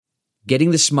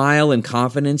Getting the smile and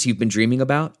confidence you've been dreaming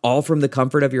about, all from the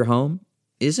comfort of your home,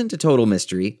 isn't a total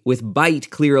mystery with Bite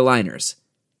Clear Aligners.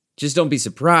 Just don't be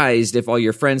surprised if all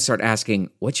your friends start asking,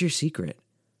 "What's your secret?"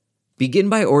 Begin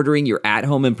by ordering your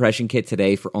at-home impression kit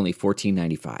today for only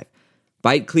 $14.95.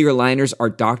 Bite Clear Aligners are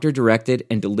doctor-directed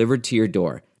and delivered to your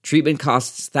door. Treatment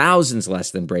costs thousands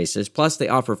less than braces, plus they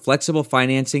offer flexible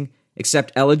financing,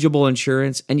 accept eligible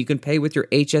insurance, and you can pay with your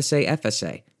HSA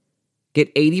FSA. Get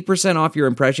 80% off your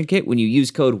impression kit when you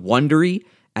use code WONDERY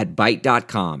at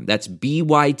Byte.com. That's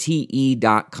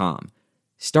BYTE.com.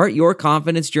 Start your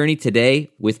confidence journey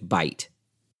today with Byte.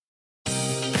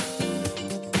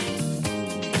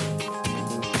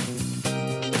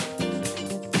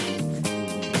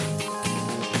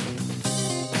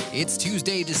 It's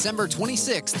Tuesday, December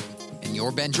 26th, and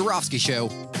your Ben Joravsky Show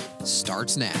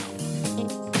starts now.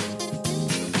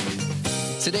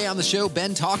 Today on the show,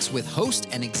 Ben talks with host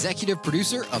and executive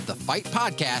producer of the Fight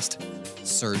podcast,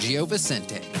 Sergio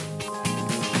Vicente.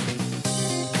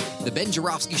 The Ben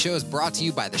Joravsky Show is brought to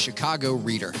you by the Chicago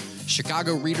Reader.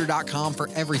 ChicagoReader.com for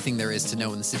everything there is to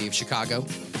know in the city of Chicago.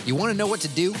 You want to know what to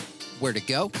do, where to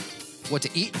go, what to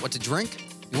eat, what to drink?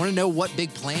 You want to know what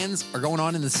big plans are going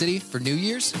on in the city for New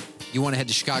Year's? You want to head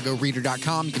to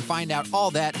ChicagoReader.com. You can find out all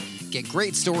that, get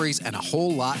great stories, and a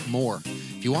whole lot more.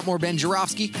 If you want more Ben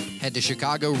Joravsky, head to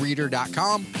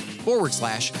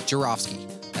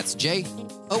ChicagoReader.com/Joravsky. That's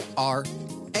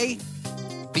J-O-R-A,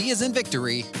 V as in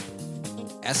victory,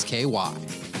 S-K-Y.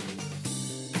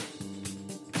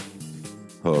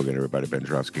 Hello again, everybody. Ben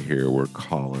Joravsky here. We're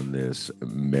calling this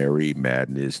Merry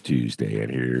Madness Tuesday,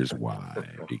 and here's why.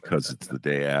 Because it's the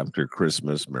day after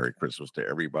Christmas. Merry Christmas to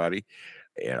everybody,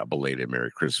 and a belated Merry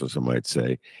Christmas, I might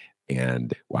say.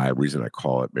 And the reason I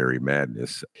call it Merry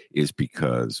Madness is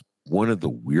because one of the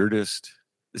weirdest,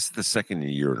 this is the second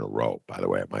year in a row, by the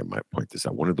way, I might point this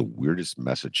out, one of the weirdest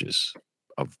messages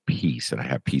of peace, and I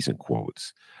have peace in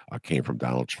quotes, came from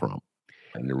Donald Trump.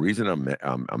 And the reason I'm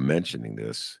mentioning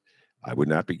this, I would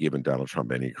not be giving Donald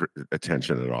Trump any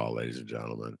attention at all, ladies and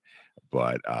gentlemen.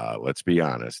 But let's be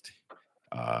honest.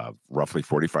 Roughly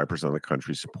 45% of the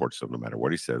country supports him, no matter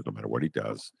what he says, no matter what he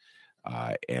does.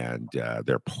 The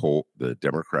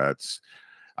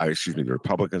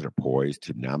Republicans are poised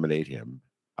to nominate him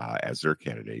as their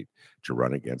candidate to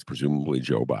run against presumably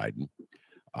Joe Biden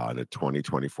the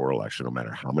 2024 election, no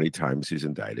matter how many times he's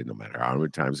indicted, no matter how many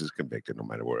times he's convicted, no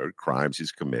matter what crimes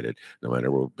he's committed, no matter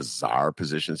what bizarre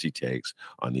positions he takes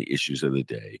on the issues of the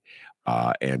day.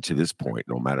 And to this point,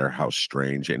 no matter how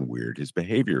strange and weird his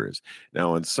behavior is.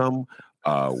 Now, in some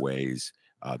ways,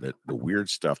 the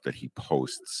weird stuff that he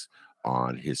posts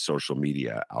on his social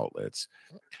media outlets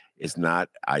is not,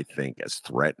 I think, as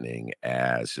threatening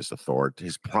as his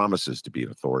promises to be an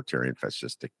authoritarian,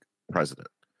 fascistic president.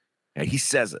 And he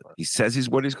says it. He says he's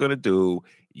what he's going to do.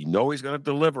 You know he's going to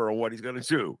deliver on what he's going to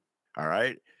do. All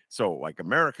right? So, like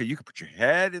America, you can put your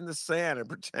head in the sand and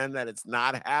pretend that it's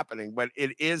not happening, but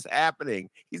it is happening.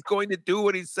 He's going to do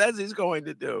what he says he's going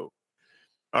to do.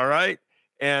 All right?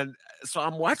 And so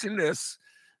I'm watching this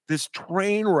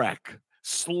train wreck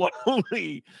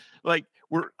slowly. I'm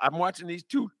watching these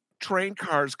two train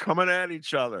cars coming at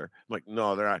each other. I'm like,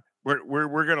 no, they're not.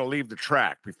 We're going to leave the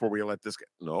track before we let this go.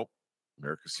 Nope.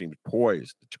 America seemed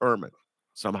poised, determined,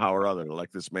 somehow or other, to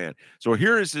elect this man. So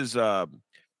here is his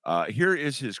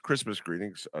Christmas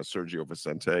greetings. Sergio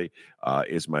Vicente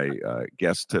is my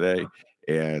guest today,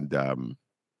 and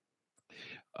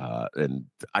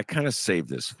I kind of saved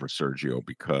this for Sergio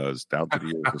because down to the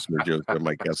years, Sergio's been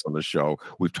my guest on the show.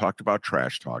 We've talked about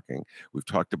trash talking. We've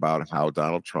talked about how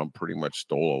Donald Trump pretty much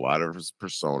stole a lot of his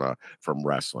persona from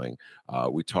wrestling.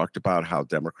 We talked about how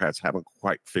Democrats haven't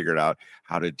quite figured out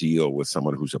how to deal with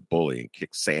someone who's a bully and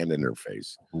kick sand in their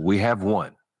face. We have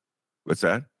one. What's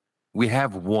that? We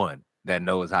have one that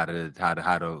knows how to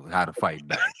fight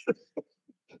back.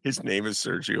 His name is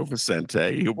Sergio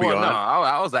Vicente. He'll be on. No,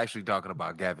 I was actually talking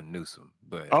about Gavin Newsom.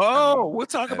 But we'll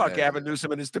talk about Gavin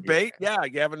Newsom and his debate. Yeah,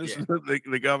 Gavin Newsom,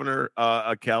 the governor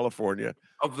of California.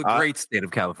 Of the great state of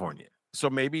California. So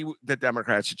maybe the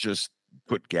Democrats should just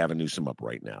put Gavin Newsom up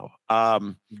right now.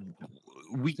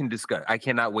 We can discuss. I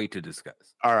cannot wait to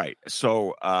discuss. All right.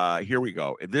 So here we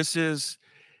go. This is,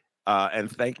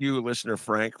 and thank you, listener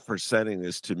Frank, for sending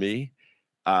this to me.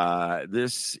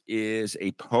 This is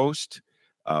a post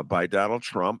by Donald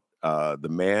Trump. The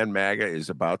man MAGA is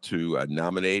about to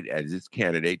nominate as its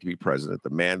candidate to be president, the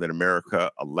man that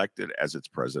America elected as its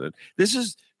president. This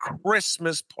is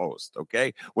Christmas post,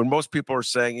 okay? When most people are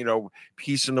saying,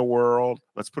 peace in the world,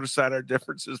 let's put aside our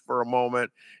differences for a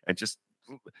moment and just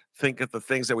think of the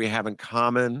things that we have in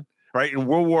common, right? In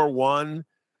World War I,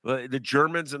 The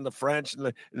Germans and the French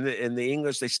and the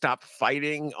English, they stopped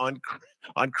fighting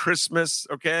on Christmas.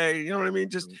 Okay, you know what I mean?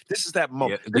 Just this is that Yeah,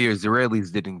 moment. the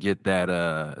Israelis didn't get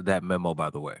that memo, by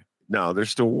the way. No, there's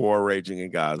still war raging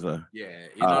in Gaza. Yeah,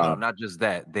 no, not just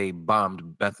that. They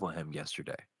bombed Bethlehem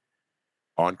yesterday.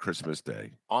 On Christmas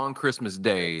Day. On Christmas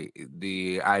Day,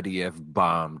 the IDF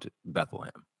bombed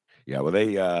Bethlehem. Yeah, well,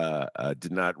 they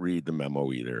did not read the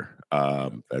memo either.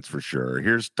 That's for sure.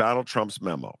 Here's Donald Trump's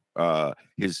memo.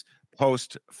 His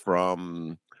post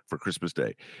for Christmas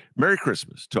Day. Merry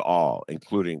Christmas to all,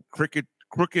 including crooked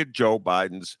Joe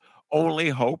Biden's only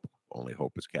hope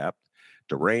is capped,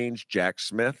 deranged Jack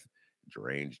Smith,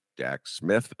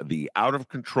 the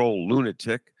out-of-control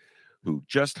lunatic who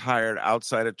just hired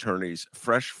outside attorneys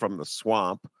fresh from the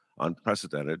swamp,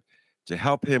 unprecedented, to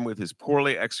help him with his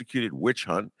poorly executed witch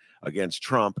hunt against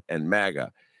Trump and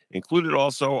MAGA. Included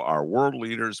also are world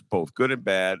leaders, both good and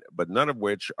bad, but none of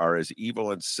which are as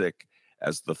evil and sick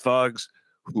as the thugs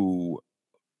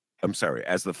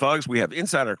we have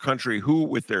inside our country who,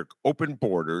 with their open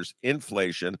borders,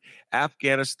 inflation,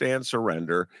 Afghanistan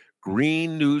surrender,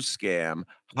 Green New Scam,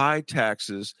 high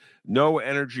taxes, no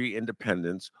energy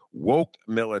independence, woke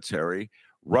military,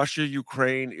 Russia,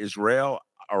 Ukraine, Israel,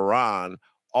 Iran,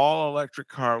 all electric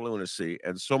car lunacy,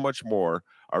 and so much more,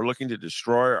 are looking to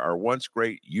destroy our once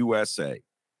great USA.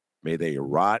 May they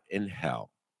rot in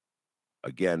hell.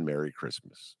 Again, Merry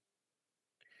Christmas.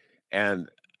 And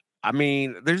I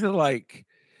mean, there's like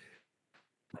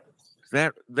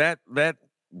that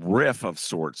riff of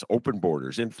sorts, open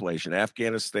borders, inflation,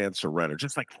 Afghanistan surrender,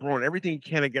 just like throwing everything you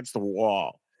can against the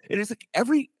wall. It is like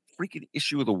every freaking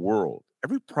issue of the world,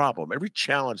 every problem, every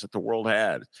challenge that the world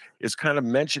had is kind of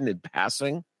mentioned in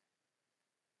passing.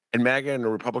 And MAGA and the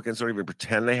Republicans don't even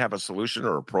pretend they have a solution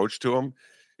or approach to them.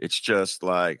 It's just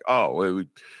like, Green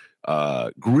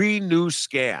New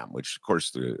Scam, which, of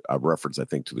course, a reference, I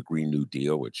think, to the Green New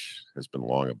Deal, which has been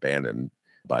long abandoned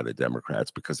by the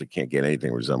Democrats because they can't get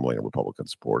anything resembling a Republican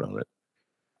support on it.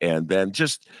 And then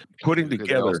just putting together.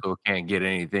 They also can't get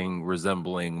anything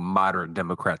resembling moderate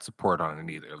Democrat support on it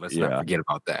either. Let's not forget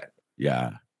about that.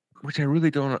 Yeah. Which I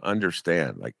really don't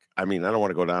understand. Like, I mean, I don't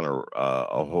want to go down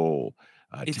a whole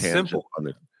it's tangent simple.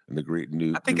 on the Green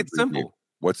New. I think it's simple.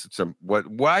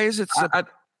 Why is it simple?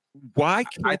 Why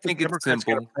can't I think the it's Democrats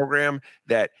get a program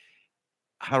that,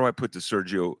 how do I put this,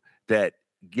 Sergio, that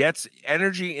gets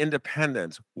energy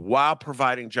independence while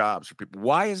providing jobs for people?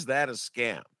 Why is that a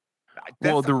scam?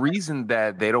 Well, the reason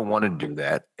that they don't want to do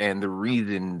that, and the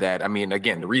reason that, I mean,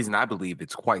 again, the reason I believe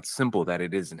it's quite simple that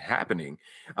it isn't happening,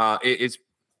 is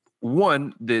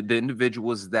one, the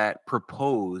individuals that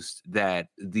proposed that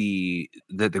the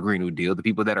Green New Deal, the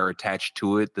people that are attached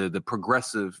to it, the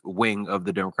progressive wing of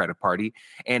the Democratic Party,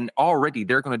 and already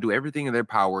they're going to do everything in their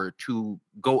power to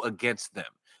go against them.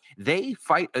 They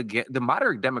fight against the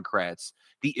moderate Democrats.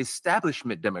 The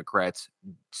establishment Democrats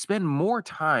spend more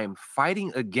time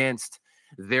fighting against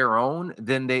their own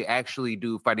than they actually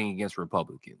do fighting against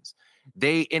Republicans.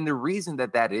 And the reason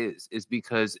that is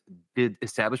because the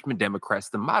establishment Democrats,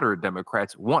 the moderate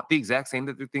Democrats, want the exact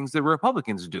same things that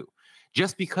Republicans do.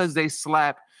 Just because they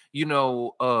slap,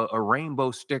 a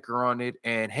rainbow sticker on it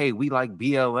and, hey, we like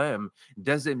BLM,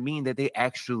 doesn't mean that they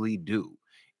actually do.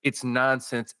 It's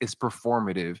nonsense. It's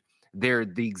performative. They're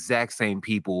the exact same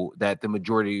people that the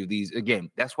majority of these, again,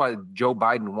 that's why Joe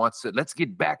Biden wants to, let's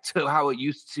get back to how it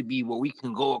used to be where we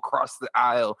can go across the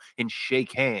aisle and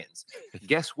shake hands.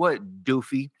 Guess what,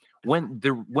 doofy? When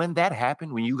that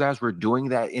happened, when you guys were doing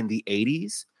that in the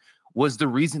 80s, was the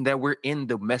reason that we're in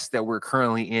the mess that we're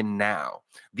currently in now.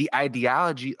 The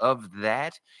ideology of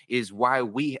that is why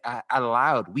we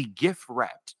gift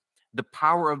wrapped the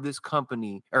power of this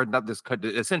company, or not this,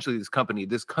 essentially this company,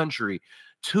 this country,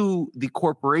 to the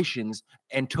corporations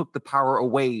and took the power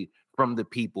away from the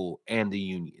people and the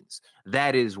unions.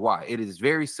 That is why. It is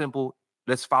very simple.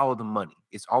 Let's follow the money.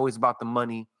 It's always about the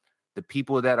money. The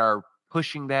people that are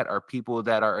pushing that are people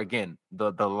that are, again,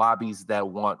 the lobbies that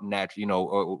want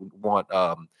want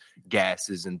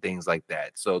gases and things like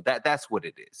that. So that's what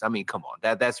it is. I mean, come on.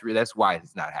 That's why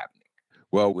it's not happening.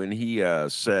 Well, when he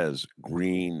says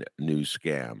Green New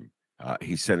Scam,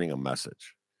 he's sending a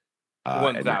message.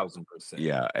 1,000%.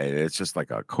 Yeah, and it's just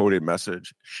like a coded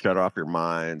message. Shut off your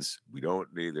minds.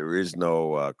 There is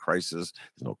no crisis.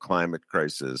 There's no climate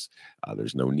crisis.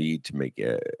 There's no need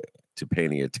to pay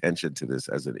any attention to this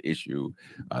as an issue.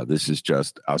 This is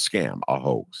just a scam, a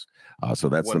hoax. So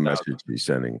that's 1,000. The message he's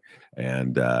sending.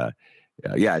 And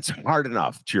it's hard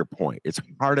enough, to your point. It's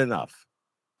hard enough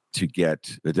to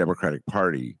get the Democratic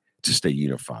Party to stay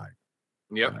unified.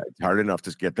 Yep. It's hard enough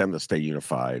to get them to stay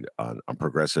unified on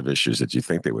progressive issues that you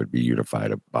think they would be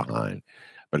unified behind.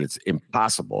 But it's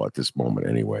impossible at this moment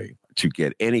anyway to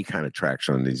get any kind of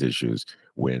traction on these issues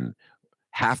when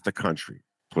half the country,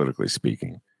 politically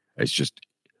speaking, is just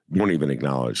won't even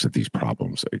acknowledge that these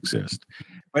problems exist.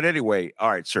 But anyway,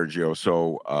 all right, Sergio.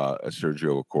 So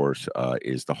Sergio, of course,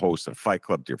 is the host of Fight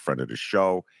Club, dear friend of the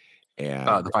show.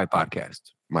 And The Fight Podcast.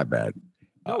 My bad.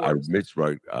 No I worries.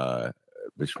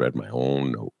 misread my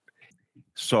own note.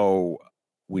 So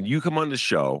when you come on the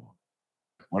show,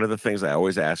 one of the things I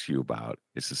always ask you about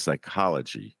is the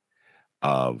psychology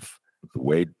of the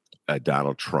way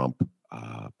Donald Trump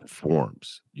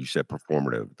performs. You said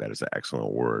performative. That is an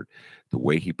excellent word. The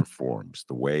way he performs,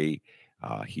 the way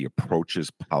he approaches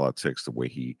politics, the way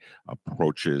he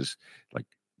approaches like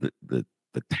the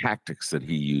tactics that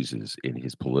he uses in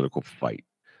his political fight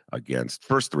against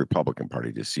first the Republican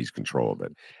Party to seize control of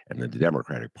it, and then the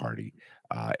Democratic Party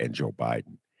and Joe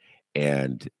Biden.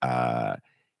 And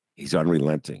he's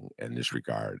unrelenting in this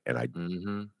regard. And I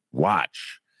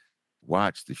watch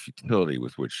the futility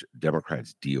with which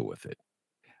Democrats deal with it.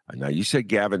 Now, you said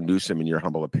Gavin Newsom, in your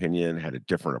humble opinion, had a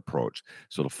different approach.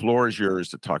 So the floor is yours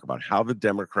to talk about how the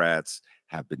Democrats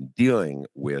have been dealing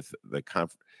with the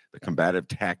combative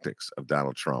tactics of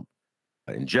Donald Trump.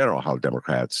 In general, how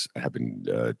Democrats have been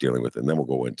dealing with it. And then we'll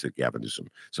go into Gavin Newsom.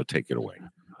 So take it away.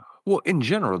 Well, in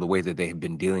general, the way that they have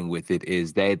been dealing with it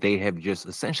is that they have just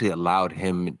essentially allowed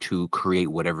him to create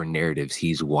whatever narratives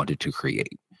he's wanted to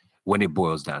create. When it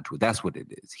boils down to it, that's what it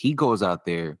is. He goes out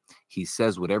there, he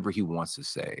says whatever he wants to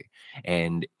say.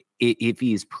 And if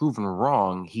he is proven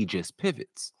wrong, he just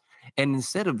pivots. And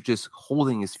instead of just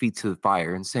holding his feet to the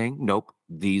fire and saying, nope,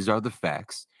 these are the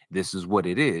facts, this is what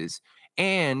it is.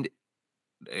 And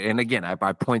again,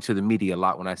 I point to the media a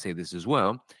lot when I say this as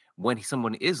well. When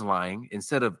someone is lying,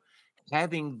 instead of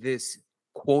having this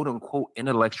quote unquote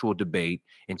intellectual debate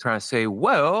and trying to say,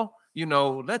 well,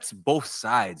 let's both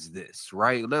sides this,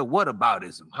 right? What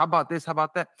aboutism? How about this? How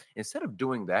about that? Instead of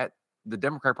doing that, the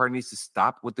Democrat Party needs to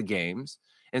stop with the games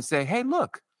and say, hey,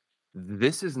 look,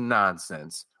 this is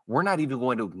nonsense. We're not even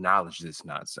going to acknowledge this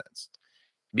nonsense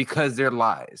because they're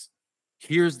lies.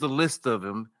 Here's the list of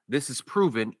them. This is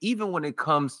proven. Even when it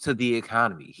comes to the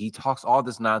economy, he talks all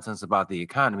this nonsense about the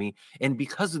economy. And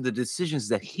because of the decisions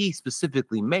that he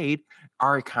specifically made,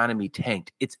 our economy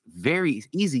tanked. It's very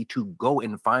easy to go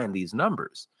and find these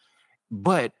numbers,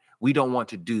 but we don't want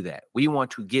to do that. We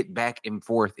want to get back and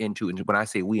forth into, and when I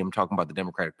say we, I'm talking about the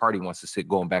Democratic Party wants to sit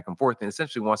going back and forth and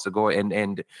essentially wants to go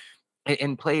and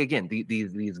play again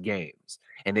these games.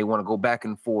 And they want to go back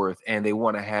and forth and they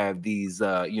want to have these,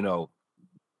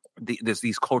 there's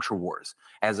these culture wars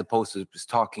as opposed to just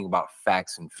talking about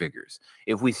facts and figures.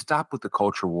 If we stop with the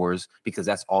culture wars, because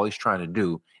that's all he's trying to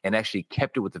do, and actually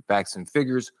kept it with the facts and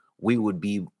figures, we would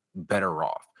be better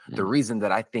off. The reason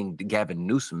that I think Gavin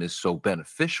Newsom is so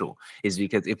beneficial is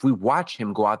because if we watch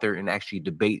him go out there and actually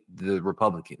debate the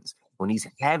Republicans, when he's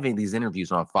having these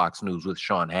interviews on Fox News with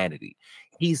Sean Hannity,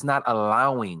 he's not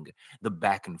allowing the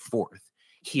back and forth.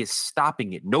 He is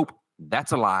stopping it. Nope,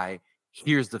 that's a lie.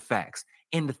 Here's the facts.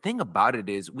 And the thing about it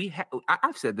is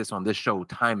I've said this on this show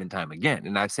time and time again,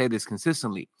 and I say this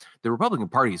consistently. The Republican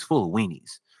Party is full of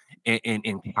weenies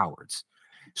and cowards.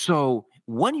 So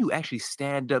when you actually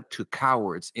stand up to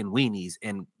cowards and weenies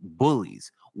and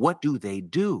bullies, what do? They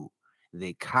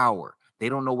cower. They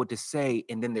don't know what to say,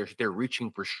 and then they're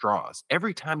reaching for straws.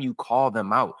 Every time you call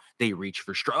them out, they reach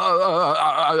for straws.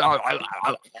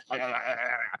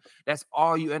 That's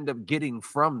all you end up getting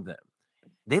from them.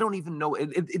 They don't even know.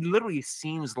 It literally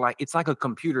seems like it's like a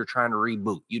computer trying to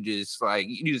reboot. You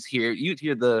just hear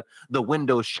the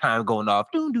Windows chime going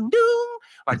off, doom doom doom,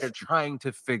 like they're trying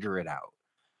to figure it out.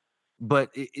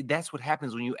 But that's what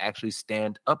happens when you actually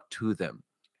stand up to them.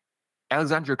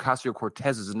 Alexandria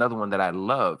Ocasio-Cortez is another one that I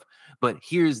love, but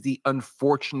here's the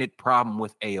unfortunate problem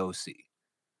with AOC.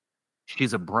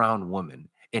 She's a brown woman,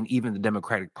 and even the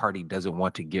Democratic Party doesn't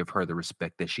want to give her the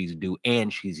respect that she's due,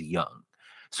 and she's young.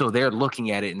 So they're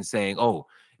looking at it and saying, oh,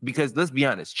 because let's be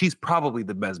honest, she's probably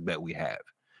the best bet we have.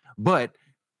 But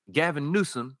Gavin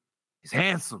Newsom is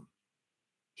handsome.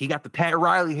 He got the Pat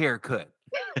Riley haircut.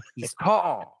 He's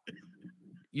tall.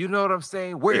 You know what I'm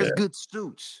saying? Wears good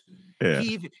suits. Yeah.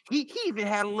 He even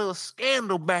had a little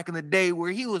scandal back in the day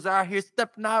where he was out here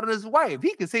stepping out on his wife.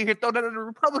 He could sit here, throw that at the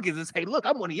Republicans and say, look,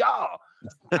 I'm one of y'all.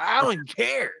 I don't even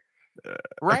care.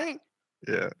 Right?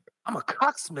 Yeah. I'm a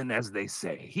cocksman, as they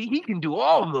say. He can do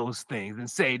all of those things and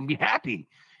say and be happy.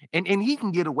 And he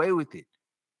can get away with it.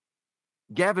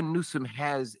 Gavin Newsom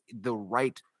has the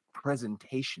right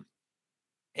presentation.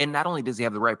 And not only does he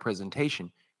have the right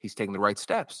presentation, he's taking the right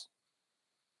steps.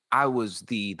 I was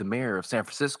the mayor of San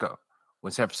Francisco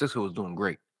when San Francisco was doing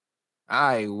great.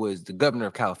 I was the governor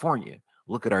of California.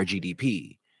 Look at our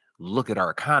GDP. Look at our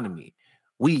economy.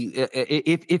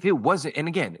 If it wasn't, and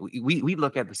again, we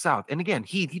look at the South, and again,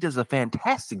 he does a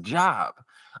fantastic job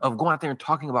of going out there and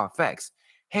talking about facts.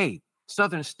 Hey,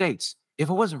 Southern states, if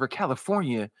it wasn't for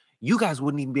California, you guys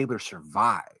wouldn't even be able to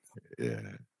survive. Yeah.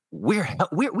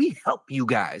 We help you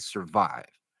guys survive.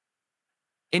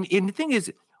 And the thing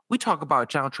is, we talk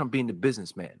about Donald Trump being the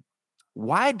businessman.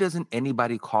 Why doesn't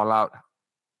anybody call out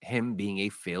him being a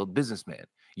failed businessman?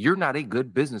 You're not a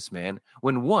good businessman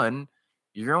when, one,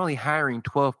 you're only hiring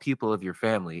 12 people of your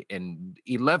family and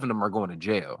 11 of them are going to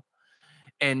jail.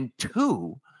 And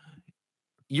two,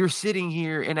 you're sitting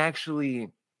here and actually,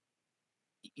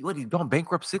 what, he's gone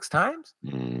bankrupt 6 times?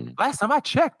 Last time I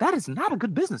checked, that is not a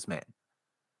good businessman.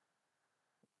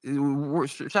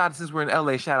 Since we're in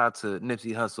LA, shout out to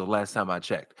Nipsey Hussle last time I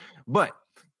checked. But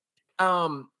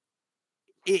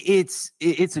it's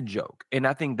a joke. And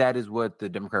I think that is what the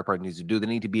Democratic Party needs to do. They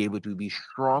need to be able to be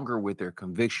stronger with their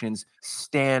convictions,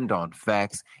 stand on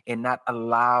facts, and not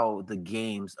allow the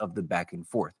games of the back and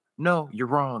forth. No, you're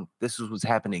wrong. This is what's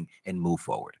happening, and move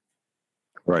forward.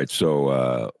 Right.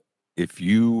 So if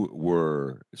you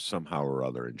were somehow or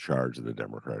other in charge of the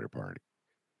Democratic Party,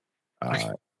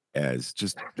 as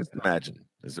just imagine,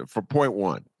 for point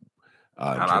one.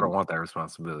 I don't want that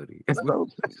responsibility. But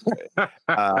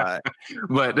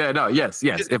no, yes.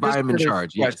 If I am in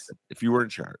charge, yes. If you were in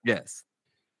charge, yes.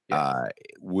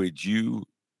 Would you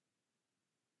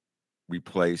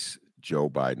replace Joe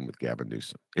Biden with Gavin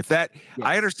Newsom? If that, yes.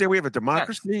 I understand we have a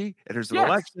democracy and there's an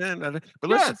election, but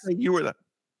let's say you were the.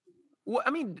 Well,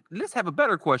 I mean, let's have a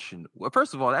better question. Well,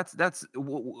 first of all, that's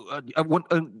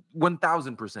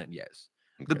 1,000% yes.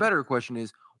 Okay. The better question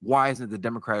is, why isn't the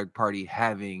Democratic Party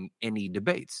having any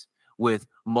debates with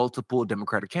multiple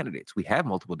Democratic candidates? We have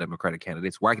multiple Democratic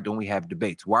candidates. Why don't we have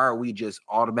debates? Why are we just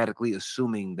automatically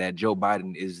assuming that Joe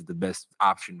Biden is the best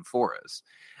option for us?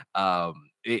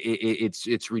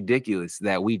 It's ridiculous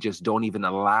that we just don't even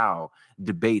allow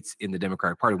debates in the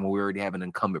Democratic Party when we already have an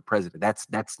incumbent president.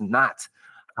 That's not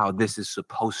how this is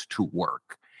supposed to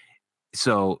work.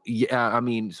 So, yeah, I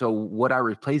mean, so would I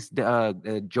replace Joe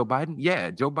Biden? Yeah,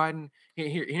 Joe Biden.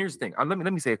 Here's the thing.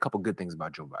 Let me say a couple good things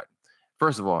about Joe Biden.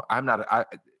 First of all, I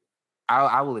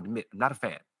will admit, I'm not a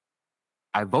fan.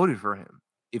 I voted for him.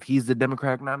 If he's the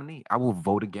Democratic nominee, I will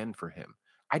vote again for him.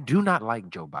 I do not like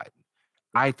Joe Biden.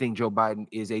 I think Joe Biden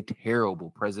is a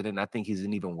terrible president. I think he's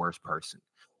an even worse person.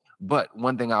 But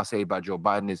one thing I'll say about Joe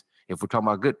Biden is, if we're talking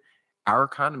about good, our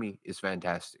economy is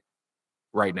fantastic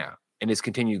right now. And it's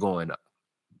continued going up.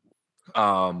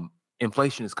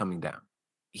 Inflation is coming down.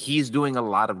 He's doing a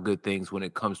lot of good things when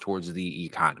it comes towards the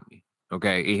economy.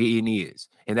 Okay, and he is.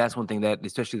 And that's one thing that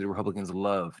especially the Republicans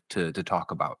love to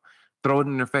talk about. Throw it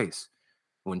in their face.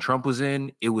 When Trump was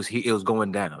in, it was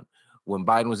going down. When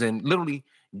Biden was in, literally,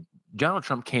 Donald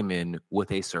Trump came in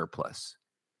with a surplus.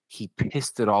 He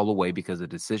pissed it all away because of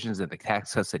the decisions and the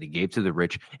tax cuts that he gave to the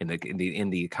rich, and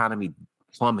the economy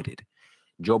plummeted.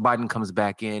 Joe Biden comes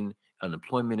back in.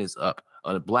 Unemployment is up.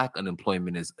 Black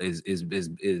unemployment is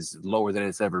lower than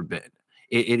it's ever been.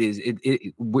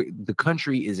 The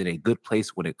country is in a good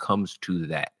place when it comes to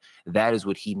that. That is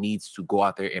what he needs to go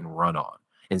out there and run on,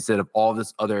 instead of all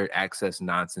this other access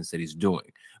nonsense that he's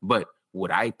doing. But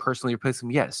would I personally replace him?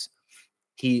 Yes.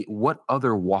 What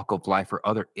other walk of life or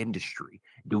other industry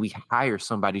do we hire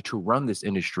somebody to run this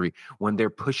industry when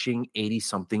they're pushing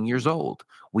 80-something years old?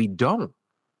 We don't.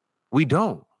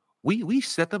 We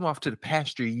set them off to the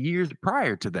pasture years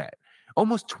prior to that,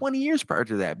 almost 20 years prior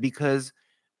to that, because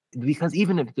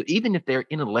even if they're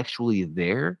intellectually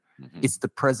there, it's the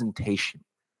presentation,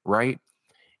 right?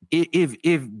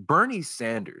 If Bernie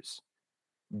Sanders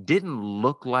didn't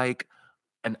look like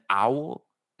an owl,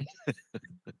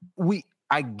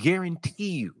 I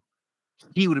guarantee you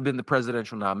he would have been the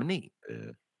presidential nominee.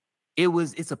 Yeah.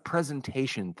 It's a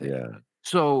presentation thing. Yeah.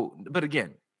 So, but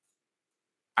again,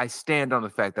 I stand on the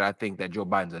fact that I think that Joe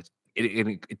Biden's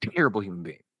a terrible human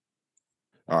being.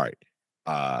 All right.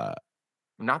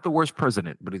 Not the worst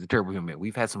president, but he's a terrible human being.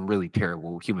 We've had some really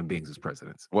terrible human beings as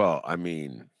presidents. Well, I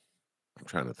mean, I'm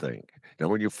trying to think. Now,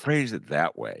 when you phrase it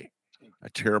that way, a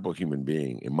terrible human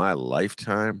being, in my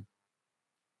lifetime,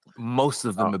 most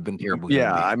of them have been terrible.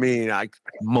 Yeah, I mean,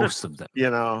 most of them.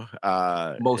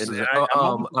 Most of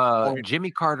them. Jimmy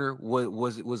Carter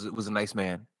was a nice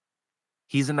man.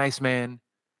 He's a nice man.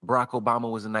 Barack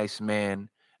Obama was a nice man.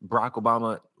 Barack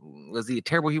Obama, was he a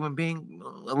terrible human being?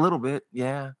 A little bit,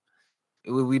 yeah.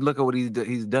 We look at what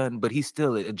he's done, but he's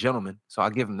still a gentleman, so I'll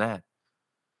give him that.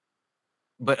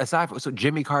 But aside from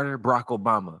Jimmy Carter, Barack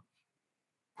Obama,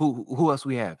 Who else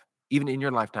we have? Even in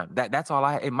your lifetime, that's all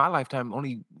I in my lifetime.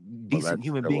 Only decent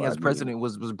human being as president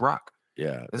was Brock.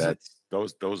 Yeah, That's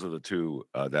those are the two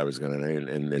that I was going to name.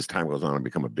 And as time goes on, I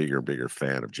become a bigger and bigger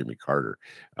fan of Jimmy Carter.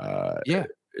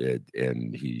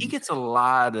 And he gets a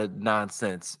lot of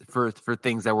nonsense for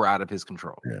things that were out of his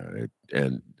control. Yeah,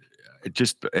 and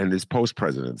his post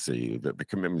presidency, the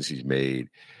commitments he's made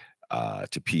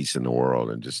to peace in the world,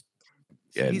 and just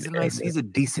he's a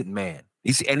decent man.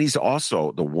 He's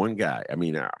also the one guy. I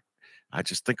mean, I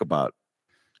just think about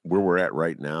where we're at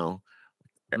right now.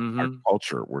 Our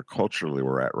culture,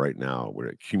 we're at right now. We're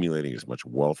accumulating as much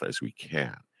wealth as we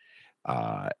can,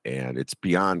 and it's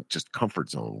beyond just comfort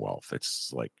zone wealth.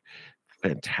 It's like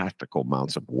fantastical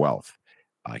amounts of wealth.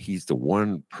 He's the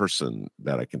one person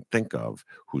that I can think of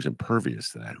who's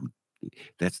impervious to that.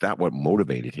 That's not what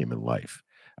motivated him in life.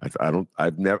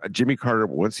 Jimmy Carter,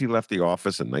 once he left the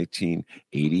office in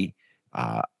 1980,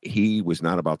 he was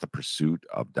not about the pursuit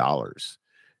of dollars.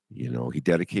 He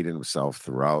dedicated himself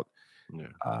throughout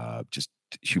just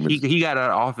human. He got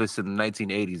out of office in the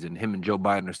 1980s, and him and Joe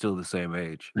Biden are still the same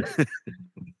age.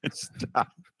 Stop.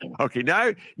 Okay,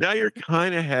 now you're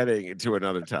kind of heading into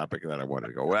another topic that I wanted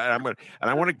to go. I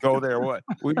want to go there. What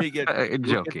we may get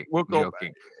joking. We'll go.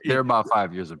 Joking. They're about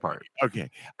 5 years apart. Okay,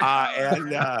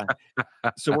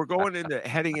 so we're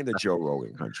heading into Joe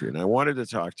Rogan country, and I wanted to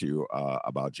talk to you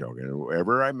about Joe Rogan.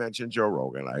 Wherever I mention Joe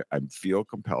Rogan, I feel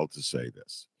compelled to say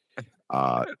this.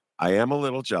 I am a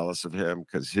little jealous of him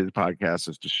because his podcast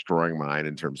is destroying mine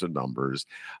in terms of numbers.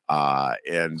 Okay.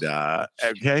 Yeah,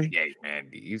 man.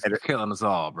 He's killing us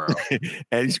all, bro.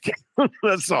 And he's killing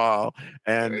us all.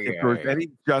 And if there's any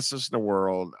justice in the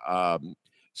world,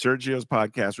 Sergio's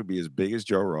podcast would be as big as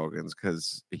Joe Rogan's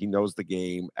because he knows the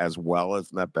game as well,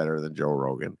 if not better, than Joe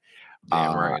Rogan.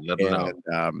 Damn right.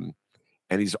 And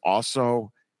he's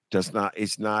also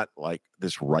it's not like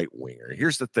this right winger.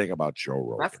 Here's the thing about Joe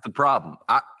Rogan. That's the problem.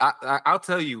 I'll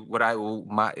tell you what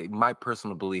my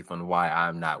personal belief on why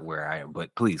I'm not where I am,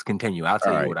 but please continue. I'll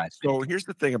tell you what I think. So here's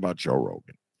the thing about Joe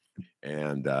Rogan.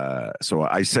 And so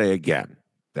I say again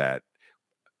that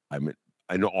I'm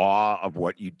in awe of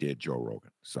what you did, Joe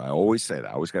Rogan. So I always say that.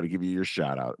 I always got to give you your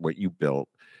shout out, what you built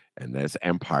and this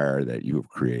empire that you have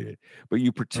created. But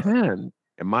you pretend,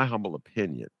 in my humble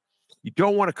opinion, you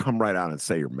don't want to come right out and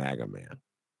say you're MAGA man.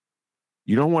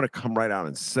 You don't want to come right out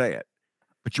and say it,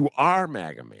 but you are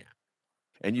MAGA man.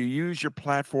 And you use your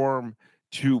platform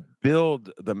to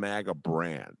build the MAGA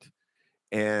brand.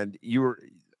 And you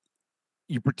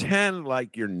pretend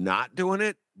like you're not doing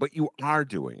it, but you are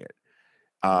doing it.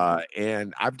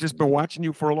 And I've just been watching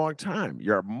you for a long time.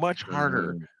 You're much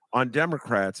harder on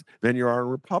Democrats than you are on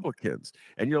Republicans.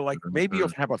 And you're like, maybe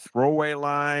you'll have a throwaway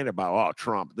line about,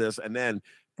 Trump, this, and then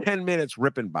 10 minutes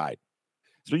ripping Biden.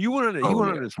 So you went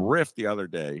on this riff the other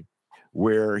day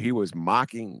where he was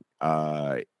mocking.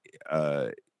 He's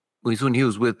when he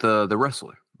was with the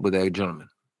wrestler, with that gentleman.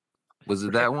 Was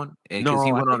it that one? And because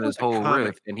he went on this whole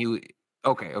riff, and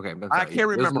okay. I can't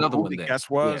remember who the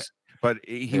guest was, but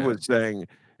he was saying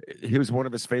one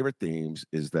of his favorite themes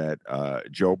is that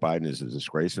Joe Biden is a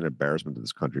disgrace and embarrassment to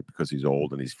this country because he's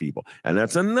old and he's feeble. And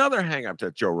that's another hang up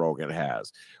that Joe Rogan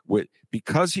has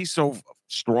because he's so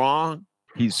strong.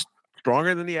 He's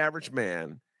stronger than the average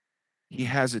man. He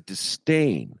has a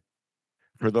disdain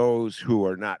for those who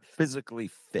are not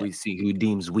physically fit. We see who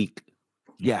deems weak.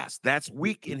 Yes, that's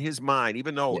weak in his mind,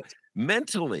 even though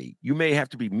mentally you may have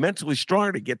to be mentally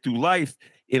strong to get through life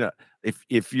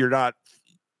if you're not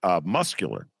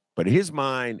muscular. But in his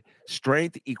mind,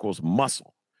 strength equals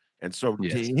muscle. And so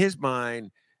in his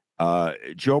mind,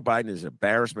 Joe Biden is an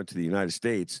embarrassment to the United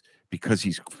States because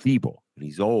he's feeble and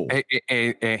he's old.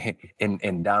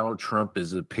 And Donald Trump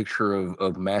is a picture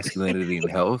of masculinity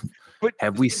and health. But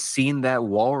have we seen that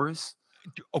walrus?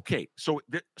 Okay, so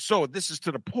this is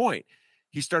to the point.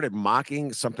 He started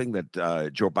mocking something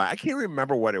that Joe Biden, I can't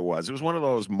remember what it was. It was one of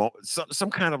those,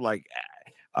 some kind of like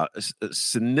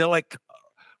senilic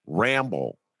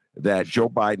ramble that Joe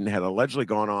Biden had allegedly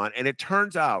gone on. And it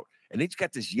turns out, and he's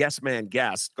got this yes man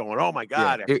guest going, oh my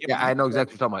God. I know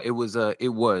exactly what you're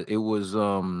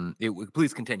talking about.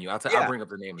 Please continue. I'll bring up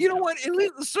the name. You know what? And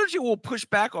Sergio will push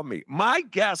back on me. My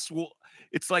guests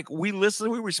it's like we listen,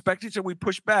 we respect each other, we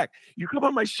push back. You come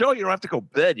on my show, you don't have to go,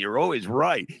 Ben, you're always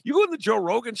right. You go on the Joe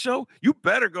Rogan show, you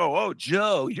better go, oh,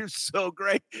 Joe, you're so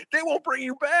great. They won't bring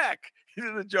you back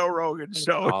to the Joe Rogan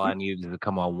show. All I needed to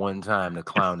come on one time to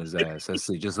clown his ass. That's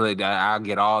it. Just like I'll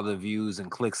get all the views and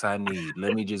clicks I need.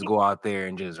 Let me just go out there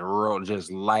and just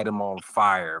light him on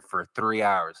fire for 3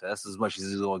 hours. That's as much as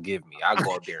he's gonna give me. I'll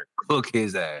go out there and cook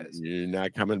his ass. You're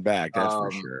not coming back, that's for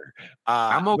sure.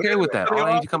 I'm okay with that. All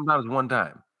I need to come down is one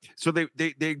time. So they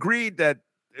agreed that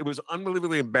it was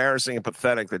unbelievably embarrassing and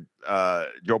pathetic that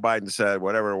Joe Biden said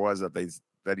whatever it was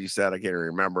that he said. I can't even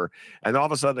remember. And all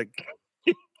of a sudden,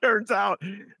 it turns out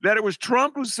that it was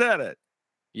Trump who said it.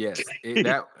 Yes,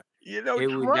 Trump.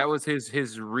 that was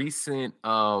his recent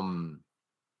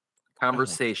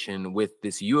conversation with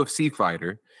this UFC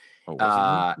fighter. Oh,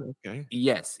 was it? Okay.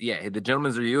 Yes, yeah. The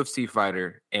gentleman's a UFC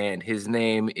fighter, and his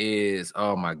name is,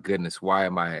 oh my goodness, why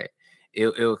am I?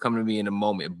 It'll come to me in a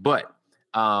moment. But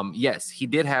yes, he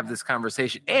did have this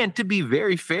conversation. And to be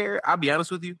very fair, I'll be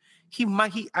honest with you,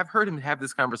 I've heard him have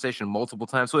this conversation multiple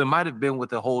times. So it might have been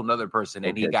with a whole nother person,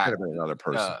 and he got another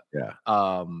person.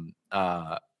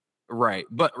 Right.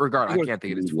 But regardless, I can't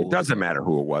think of his full. It doesn't matter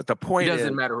who it was. The point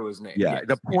doesn't matter who his name. Yeah, yes.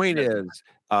 The point is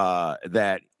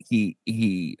that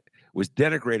he was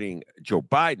denigrating Joe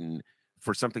Biden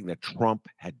for something that Trump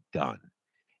had done.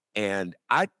 And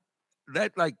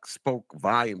that spoke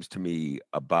volumes to me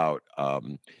about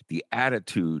the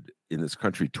attitude in this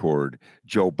country toward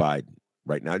Joe Biden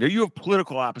right now. Now, you have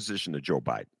political opposition to Joe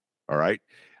Biden, all right?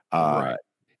 Right.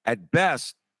 At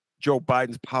best, Joe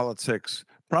Biden's politics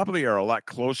probably are a lot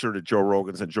closer to Joe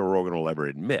Rogan's than Joe Rogan will ever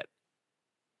admit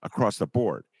across the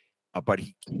board. But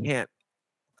he can't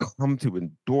come to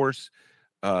endorse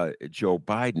Joe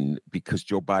Biden because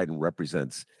Joe Biden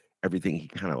represents everything he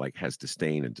kind of has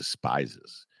disdain and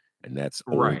despises. And that's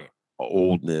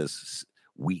oldness,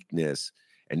 weakness.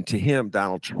 And to him,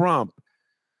 Donald Trump,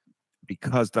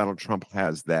 because Donald Trump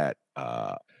has that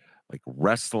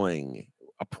wrestling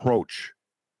approach,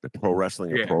 the pro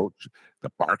wrestling approach,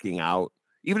 the barking out,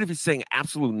 even if he's saying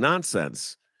absolute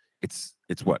nonsense, it's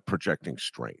what? Projecting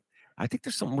strength. I think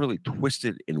there's something really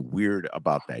twisted and weird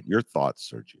about that. Your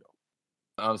thoughts, Sergio?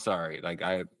 I'm sorry.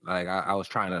 I was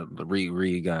trying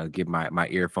to get my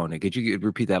earphone in. Could you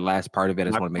repeat that last part of it? I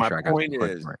just want to make sure I got the point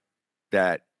is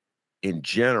that in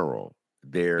general,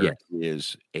 there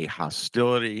is a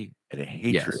hostility and a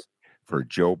hatred for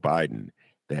Joe Biden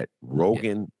that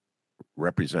Rogan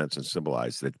represents and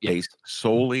symbolizes, that based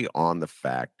solely on the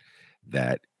fact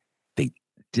that they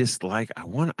dislike.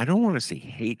 I don't want to say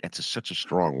hate. That's such a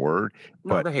strong word,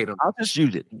 but they hate them. I'll just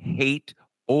use it. Hate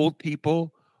old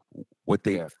people. What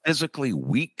they physically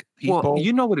weak people. Well,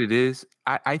 you know what it is.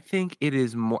 I think it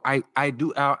is more.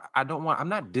 I'm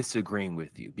not disagreeing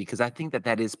with you because I think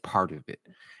that is part of it.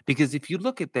 Because if you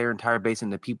look at their entire base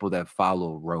and the people that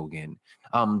follow Rogan,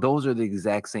 those are the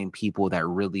exact same people that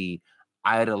really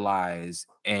idolize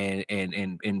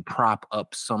and prop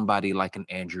up somebody like an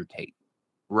Andrew Tate,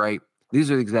 right? These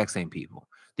are the exact same people.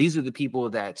 These are the people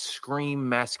that scream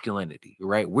masculinity,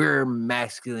 right? We're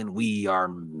masculine. We are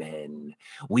men.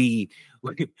 We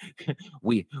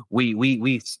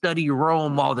study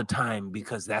Rome all the time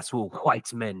because that's what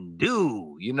white men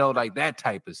do. That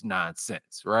type of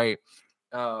nonsense, right?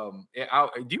 Do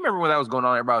you remember when that was going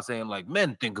on? Everybody was saying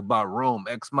men think about Rome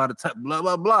X amount of time, blah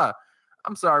blah blah.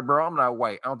 I'm sorry, bro. I'm not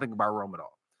white. I don't think about Rome at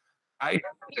all.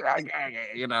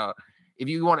 If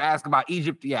you want to ask about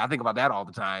Egypt, I think about that all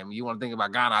the time. You want to think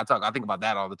about Ghana, I think about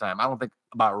that all the time. I don't think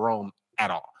about Rome at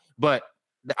all. But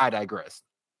I digress.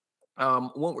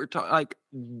 When we're talking,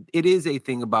 it is a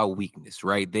thing about weakness,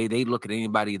 right? They look at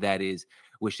anybody that is,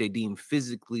 which they deem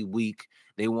physically weak.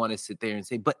 They want to sit there and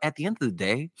say, but at the end of the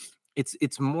day,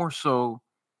 it's more so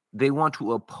they want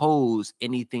to oppose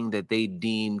anything that they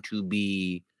deem to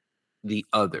be the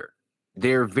other.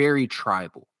 They're very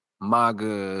tribal.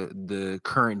 MAGA, the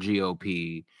current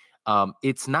GOP.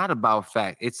 It's not about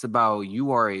fact. It's about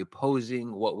you are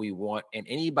opposing what we want, and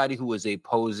anybody who is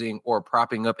opposing or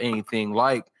propping up anything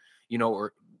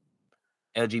or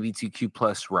LGBTQ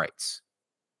plus rights,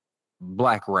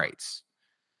 Black rights,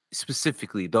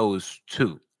 specifically those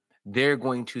two, they're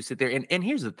going to sit there. And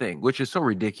here's the thing, which is so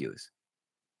ridiculous.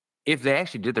 If they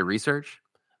actually did the research,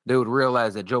 they would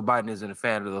realize that Joe Biden isn't a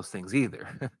fan of those things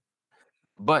either.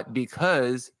 But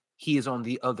because he is on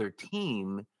the other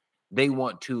team, they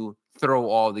want to throw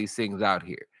all these things out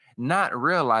here, not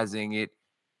realizing it.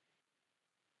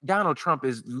 Donald Trump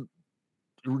is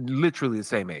literally the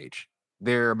same age.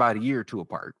 They're about a year or two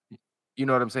apart. You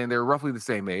know what I'm saying? They're roughly the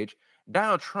same age.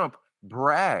 Donald Trump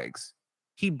brags.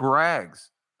 He brags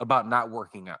about not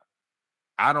working out.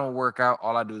 I don't work out.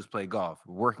 All I do is play golf.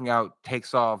 Working out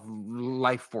takes off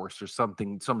life force or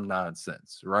something, some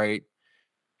nonsense, right?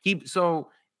 So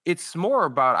it's more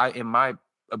about, in my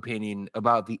opinion,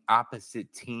 about the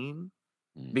opposite team.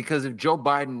 Because if Joe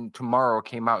Biden tomorrow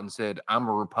came out and said, I'm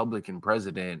a Republican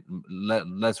president,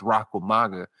 let's rock with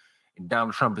MAGA, and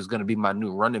Donald Trump is going to be my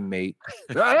new running mate.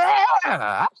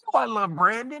 I love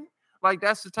Brandon.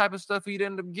 That's the type of stuff he'd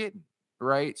end up getting,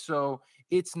 right? So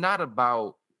it's not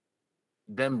about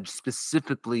them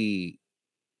specifically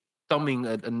thumbing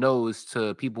a nose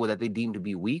to people that they deem to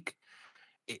be weak.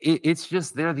 It's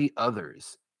just they're the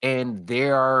others, and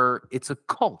it's a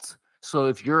cult. So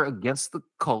if you're against the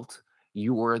cult,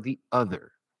 you are the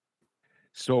other.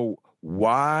 So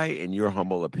why, in your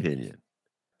humble opinion,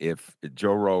 if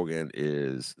Joe Rogan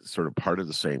is sort of part of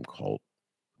the same cult,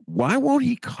 why won't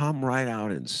he come right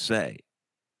out and say,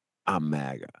 I'm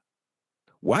MAGA?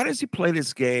 Why does he play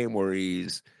this game where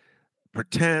he's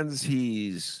pretends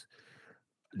he's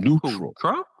neutral?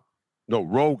 Trump? No,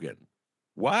 Rogan.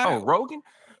 Why? Oh, Rogan?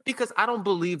 Because I don't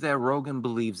believe that Rogan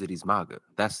believes that he's MAGA.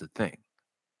 That's the thing.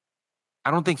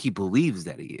 I don't think he believes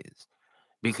that he is.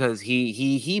 Because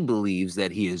he believes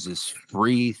that he is this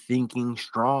free thinking,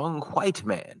 strong white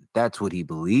man. That's what he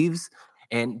believes.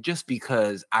 And just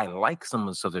because I like some of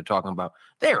the stuff they're talking about,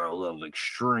 they're a little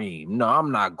extreme. No,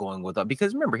 I'm not going with that.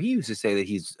 Because remember, he used to say that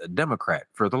he's a Democrat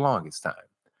for the longest time.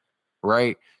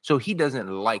 Right. So he doesn't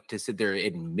like to sit there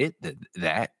and admit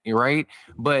that, right?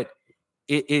 But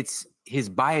it's his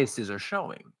biases are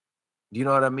showing. Do you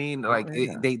know what I mean? Like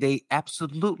they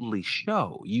absolutely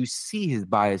show. You see his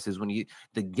biases when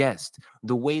the guest,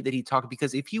 the way that he talked.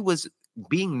 Because if he was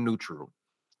being neutral,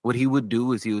 what he would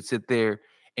do is he would sit there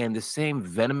and the same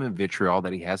venom and vitriol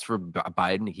that he has for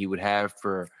Biden, he would have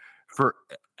for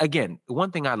again.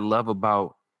 One thing I love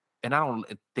about, and I don't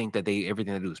think that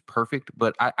everything they do is perfect,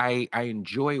 but I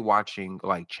enjoy watching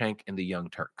like Cenk and the Young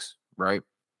Turks. Right.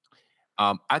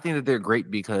 I think that they're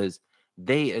great because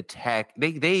they attack,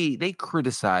 they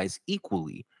criticize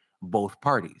equally both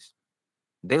parties.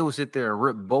 They will sit there and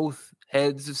rip both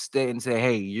heads of state and say,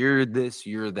 hey, you're this,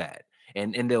 you're that.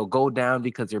 And they'll go down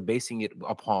because they're basing it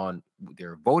upon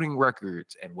their voting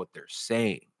records and what they're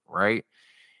saying, right?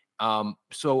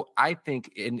 So I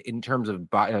think in terms of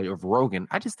Rogan,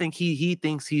 I just think he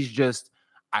thinks he's just,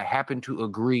 I happen to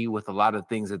agree with a lot of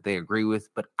things that they agree with,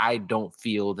 but I don't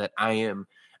feel that I am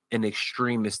an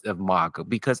extremist of MAGA,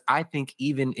 because I think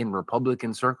even in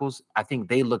Republican circles, I think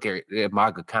they look at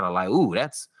MAGA kind of like, ooh,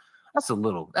 that's a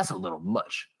little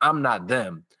much. I'm not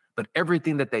them, but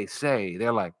everything that they say,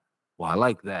 they're like, well, I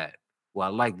like that. Well,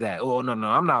 I like that. Oh, no,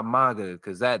 I'm not MAGA,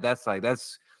 because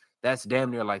that's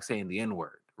damn near like saying the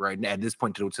N-word right now at this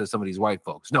point to some of these white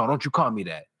folks. No, don't you call me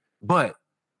that. But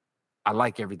I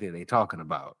like everything they're talking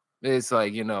about. It's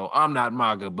like, I'm not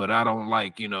MAGA, but I don't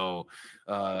like,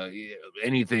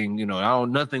 anything,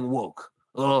 nothing woke.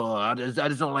 Oh, I just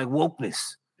don't like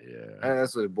wokeness. Yeah.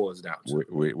 That's what it boils down to.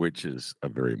 Which is a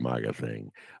very MAGA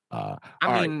thing. I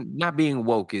mean, not being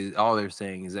woke is all they're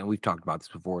saying is, and we've talked about this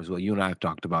before as well. You and I have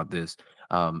talked about this.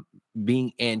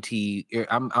 Being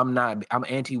I'm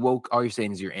anti woke. All you're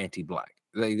saying is you're anti black.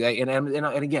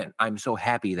 And again, I'm so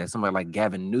happy that somebody like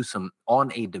Gavin Newsom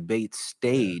on a debate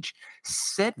stage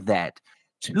said that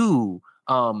to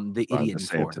the idiot in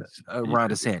Florida, Ron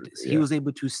DeSantis. He was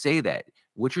able to say that.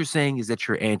 What you're saying is that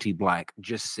you're anti-black.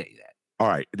 Just say that. All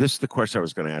right. This is the question I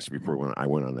was going to ask you before when I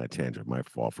went on that tangent. My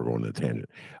fault for going on the tangent.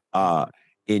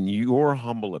 In your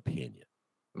humble opinion,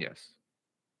 yes,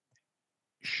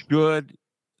 should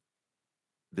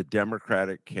the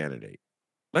Democratic candidate,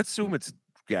 let's assume it's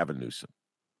Gavin Newsom.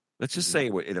 Let's just say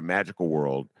in a magical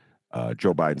world,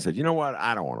 Joe Biden said, you know what?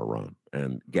 I don't want to run.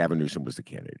 And Gavin Newsom was the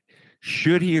candidate.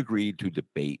 Should he agree to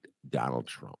debate Donald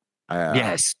Trump?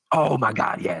 Yes. Oh, my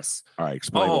God. Yes. All right.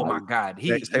 Explain. Oh, my God.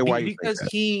 Say why because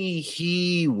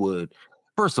he would.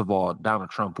 First of all, Donald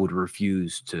Trump would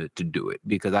refuse to do it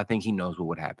because I think he knows what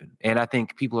would happen. And I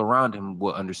think people around him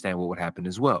will understand what would happen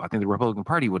as well. I think the Republican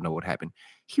Party would know what happened.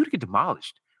 He would get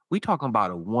demolished. We talking about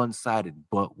a one-sided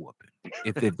butt whooping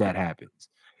if that happens.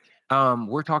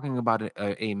 We're talking about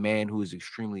a man who is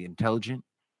extremely intelligent,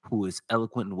 who is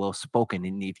eloquent and well-spoken.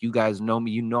 And if you guys know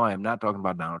me, you know I am not talking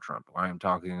about Donald Trump. I am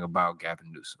talking about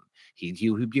Gavin Newsom.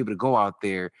 He'll be able to go out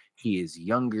there. He is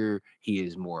younger. He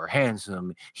is more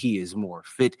handsome. He is more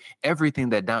fit. Everything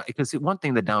because one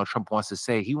thing that Donald Trump wants to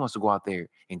say, he wants to go out there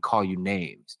and call you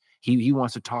names. He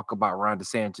wants to talk about Ron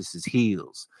DeSantis's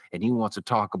heels, and he wants to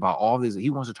talk about all this. He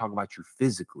wants to talk about you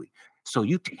physically. So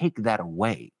you take that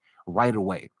away right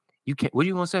away. You can't. What do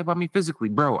you want to say about me physically,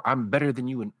 bro? I'm better than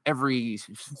you in every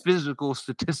physical,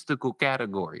 statistical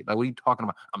category. Like, what are you talking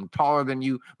about? I'm taller than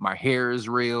you. My hair is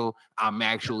real. I'm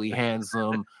actually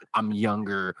handsome. I'm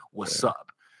younger. What's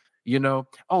up?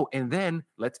 Oh, and then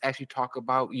let's actually talk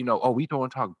about, we don't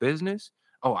want to talk business.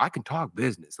 Oh, I can talk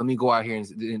business. Let me go out here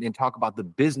and talk about the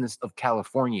business of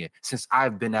California since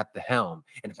I've been at the helm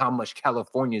and how much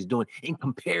California is doing in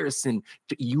comparison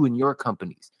to you and your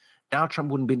companies. Donald Trump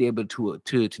wouldn't be able to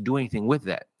do anything with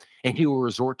that. And he will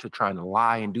resort to trying to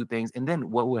lie and do things. And then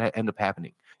what would end up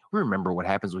happening? We remember what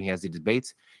happens when he has the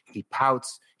debates. He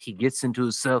pouts, he gets into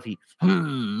himself, he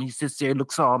sits there,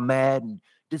 looks all mad and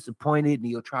disappointed, and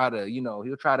he'll try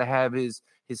to have his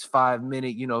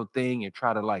 5-minute, thing and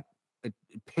try to like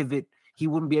pivot. He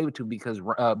wouldn't be able to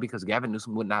because Gavin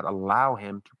Newsom would not allow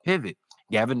him to pivot.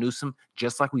 Gavin Newsom,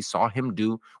 just like we saw him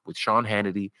do with Sean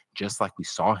Hannity, just like we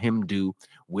saw him do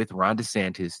with Ron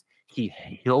DeSantis, he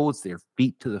holds their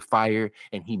feet to the fire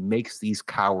and he makes these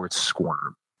cowards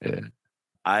squirm. Yeah.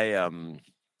 I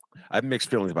have mixed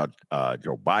feelings about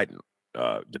Joe Biden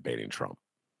debating Trump.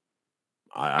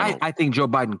 I think Joe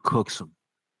Biden cooks him.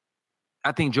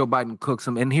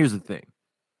 And here's the thing.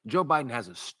 Joe Biden has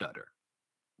a stutter.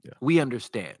 Yeah. We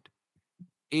understand.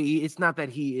 It's not that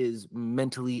he is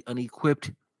mentally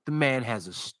unequipped. The man has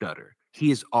a stutter. He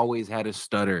has always had a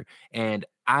stutter. And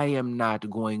I am not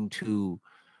going to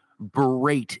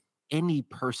berate any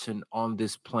person on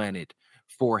this planet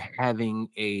for having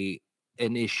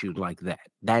an issue like that.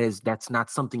 That's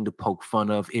not something to poke fun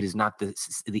of. It is not the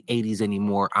 80s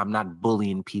anymore. I'm not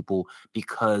bullying people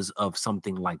because of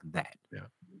something like that. Yeah.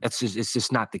 It's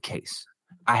just not the case.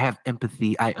 I have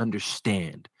empathy. I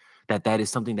understand that is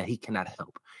something that he cannot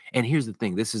help. And here's the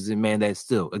thing. This is a man that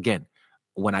still, again,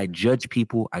 when I judge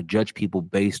people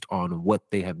based on what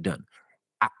they have done.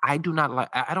 I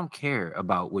don't care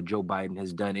about what Joe Biden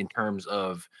has done in terms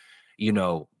of,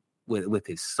 with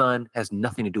his son. Has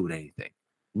nothing to do with anything.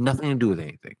 Nothing to do with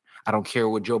anything. I don't care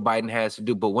what Joe Biden has to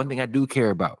do. But one thing I do care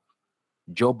about,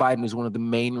 Joe Biden is one of the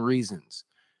main reasons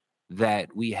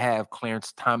that we have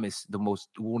Clarence Thomas,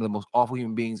 one of the most awful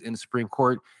human beings in the Supreme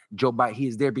Court. Joe Biden, he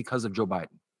is there because of Joe Biden.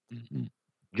 Mm-hmm.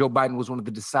 Joe Biden was one of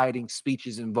the deciding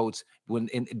speeches and votes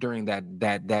during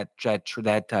that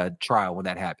trial when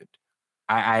that happened.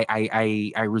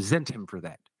 I resent him for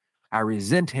that. I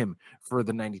resent him for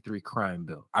the 93 crime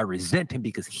bill. I resent him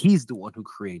because he's the one who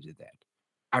created that.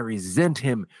 I resent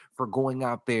him for going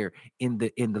out there in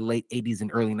the late 80s and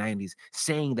early 90s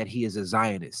saying that he is a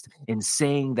Zionist and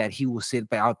saying that he will sit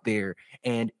out there,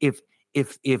 and if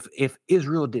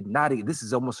Israel did not, this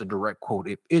is almost a direct quote,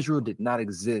 if Israel did not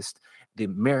exist, the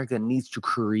America needs to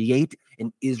create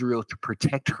an Israel to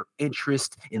protect her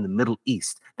interest in the Middle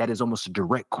East. That is almost a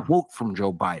direct quote from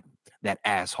Joe Biden, that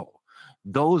asshole.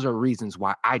 Those are reasons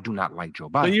why I do not like Joe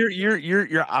Biden. So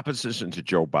your opposition to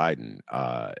Joe Biden,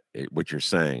 what you're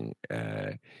saying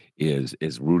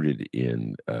is rooted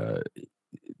in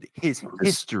his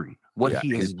history, what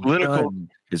he has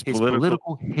done, his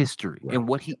political history, right, and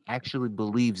what he actually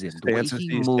believes in, the way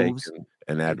he moves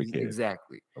and advocates.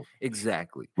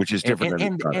 Exactly, which is different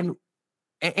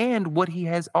and what he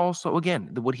has also,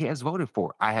 again, what he has voted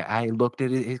for. I looked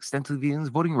at it extensively in his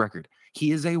voting record.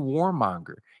 He is a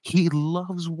warmonger. He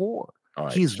loves war.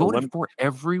 Right, he's voted for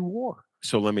every war.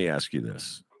 So let me ask you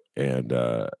this, and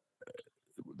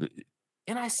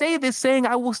I say this saying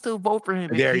I will still vote for him.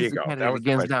 There you go. That was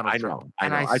against Donald Trump.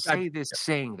 I say this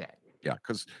saying that. Yeah,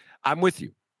 because I'm with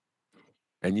you.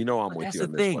 And I'm with you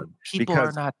on this one. People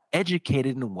are not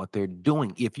educated in what they're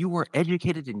doing. If you were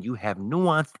educated and you have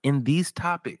nuance in these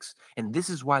topics, and this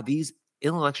is why these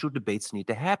intellectual debates need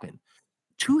to happen,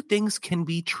 two things can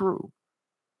be true.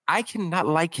 I cannot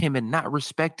like him and not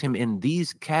respect him in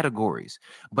these categories,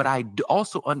 but I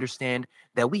also understand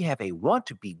that we have a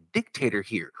want-to-be dictator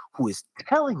here who is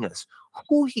telling us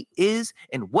who he is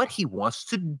and what he wants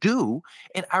to do,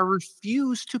 and I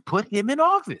refuse to put him in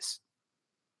office.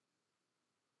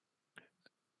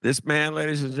 This man,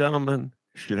 ladies and gentlemen,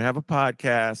 should have a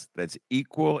podcast that's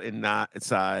equal in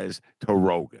size to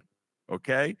Rogan.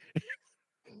 Okay?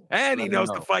 And he knows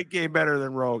the fight game better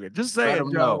than Rogan. Just say it,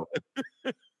 Joe.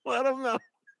 Let him know.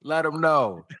 Let him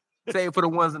know. Say it for the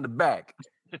ones in the back.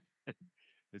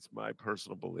 It's my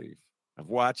personal belief. I've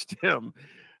watched him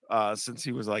since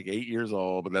he was like 8 years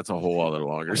old, but that's a whole other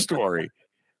longer story.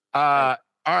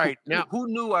 All right, now who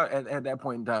knew at that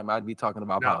point in time I'd be talking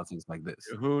about politics like this?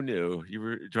 Who knew? You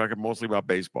were talking mostly about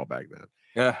baseball back then.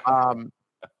 Yeah. All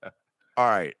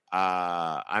right,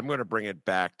 I'm going to bring it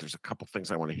back. There's a couple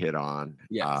things I want to hit on.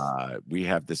 Yes. We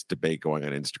have this debate going on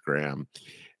Instagram,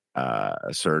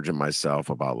 Serge and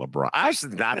myself, about LeBron.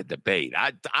 Actually, not a debate.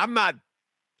 I'm not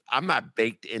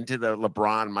baked into the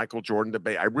LeBron Michael Jordan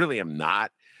debate. I really am not.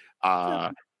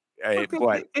 Hey,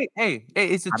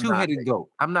 it's a two-headed goat.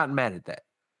 I'm not mad at that.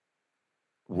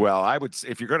 Well, I would say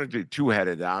if you're going to do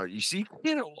two-headed, you see, you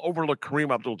can't overlook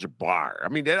Kareem Abdul-Jabbar. I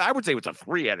mean, I would say it was a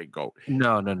three-headed goat.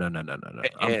 No.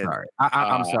 I'm sorry.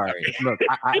 I'm sorry. Look,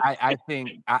 I think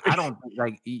I don't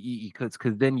like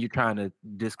because then you're trying to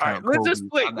discount. Right, let's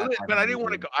just wait. But I didn't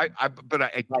want to go.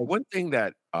 One thing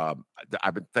that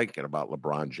I've been thinking about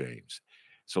LeBron James.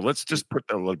 So let's just put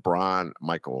the LeBron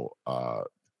Michael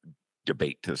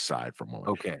debate to the side for a moment.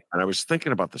 Okay. And I was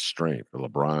thinking about the strength that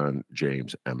LeBron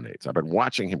James emanates. I've been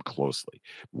watching him closely,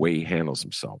 the way he handles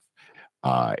himself,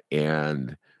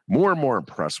 and more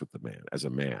impressed with the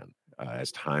man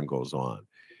as time goes on.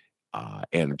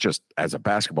 And just as a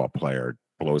basketball player,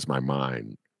 blows my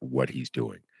mind what he's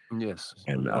doing. Yes.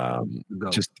 And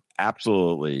just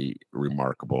absolutely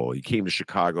remarkable. He came to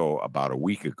Chicago about a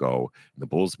week ago. The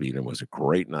Bulls beat him. It was a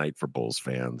great night for Bulls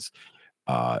fans.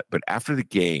 But after the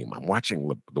game, I'm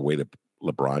watching the way that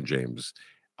LeBron James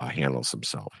handles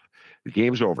himself. The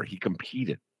game's over. He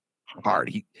competed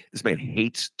hard. This man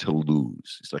hates to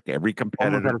lose. He's like every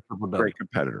competitor, great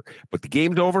competitor. But the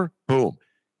game's over. Boom.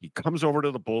 He comes over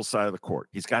to the Bulls side of the court.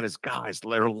 He's got his guys that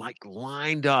are like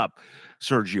lined up,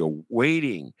 Sergio,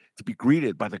 waiting to be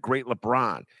greeted by the great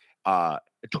LeBron.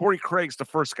 Torrey Craig's the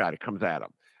first guy that comes at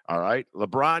him. All right.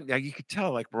 LeBron, now you could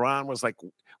tell like LeBron was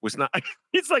not,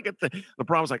 it's like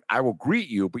LeBron was like, I will greet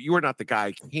you, but you are not the guy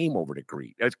I came over to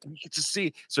greet. You could just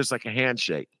see. So it's like a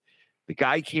handshake. The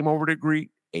guy came over to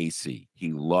greet AC.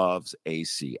 He loves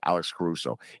AC, Alex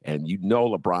Caruso. And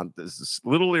LeBron is a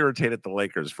little irritated at the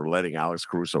Lakers for letting Alex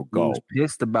Caruso go. He was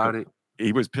pissed about it.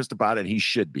 He was pissed about it. And he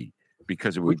should be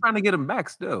because we're trying to get him back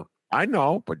still. I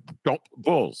know, but don't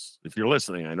Bulls. If you're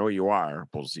listening, I know you are,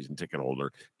 Bulls season ticket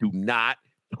holder. Do not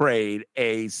trade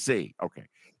AC. Okay.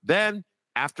 Then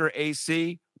after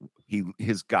AC,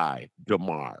 his guy,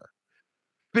 DeMar.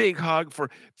 Big hug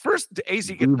for first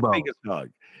AC gets the biggest hug.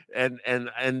 And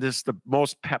this the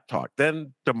most pep talk.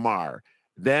 Then DeMar,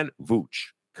 then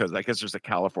Vooch, because I guess there's a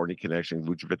California connection.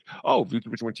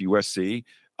 Vucevic went to USC,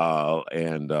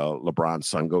 and LeBron's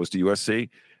son goes to USC.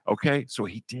 Okay, so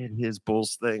he did his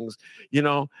Bulls things,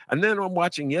 And then I'm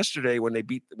watching yesterday when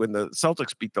the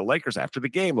Celtics beat the Lakers after the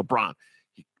game. LeBron,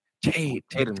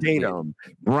 Tatum,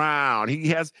 Brown.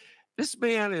 This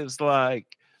man is like.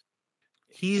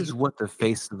 He is what the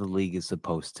face of the league is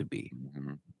supposed to be.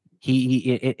 Mm-hmm.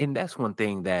 He and that's one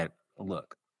thing that,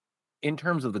 look, in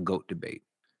terms of the GOAT debate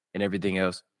and everything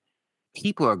else,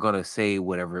 people are going to say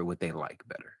what they like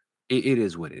better. It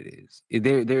is what it is.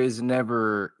 There is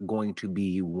never going to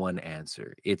be one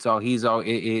answer. We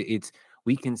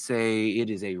can say it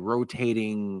is a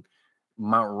rotating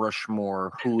Mount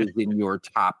Rushmore, who is in your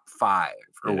top 5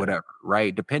 or whatever,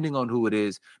 right? Depending on who it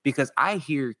is, because I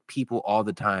hear people all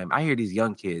the time. I hear these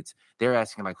young kids, they're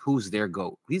asking like, who's their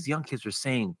GOAT? These young kids are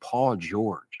saying Paul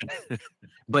George,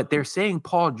 but they're saying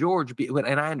Paul George.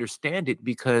 And I understand it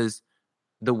because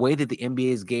the way that the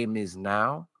NBA's game is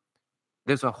now,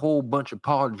 there's a whole bunch of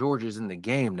Paul Georges in the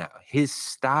game now. His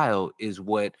style is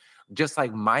what, just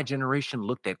like my generation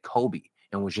looked at Kobe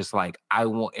and was just like,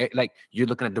 you're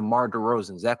looking at DeMar DeRozan,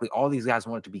 exactly. All these guys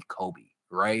wanted to be Kobe,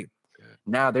 right? Yeah.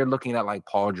 Now they're looking at like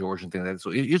Paul George and things like that.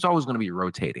 So it's always going to be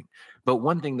rotating. But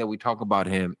one thing that we talk about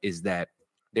him is that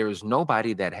there is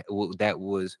nobody that had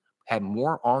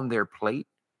more on their plate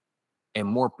and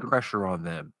more pressure on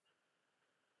them.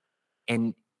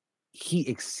 And he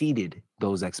exceeded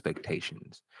those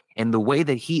expectations. And the way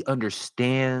that he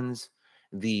understands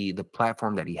the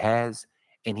platform that he has,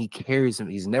 and he carries him.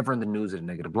 He's never in the news in a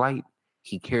negative light.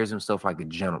 He carries himself like a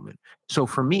gentleman. So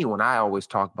for me, when I always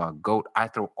talk about GOAT, I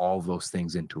throw all of those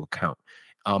things into account.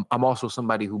 I'm also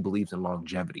somebody who believes in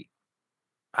longevity.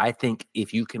 I think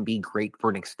if you can be great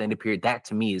for an extended period, that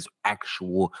to me is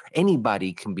actual.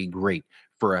 Anybody can be great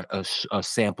for a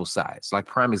sample size. Like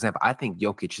prime example, I think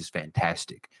Jokic is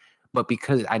fantastic. But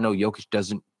because I know Jokic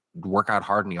doesn't work out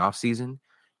hard in the offseason,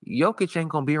 Jokic ain't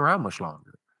going to be around much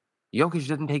longer. Jokic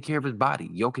doesn't take care of his body.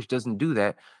 Jokic doesn't do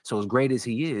that. So as great as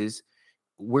he is,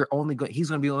 he's going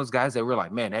to be one of those guys that we're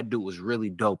like, man, that dude was really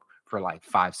dope for like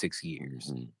 5-6 years.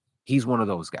 Mm-hmm. He's one of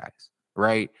those guys,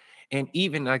 right? And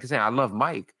even, like I said, I love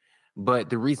Mike, but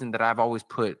the reason that I've always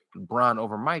put Bron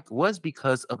over Mike was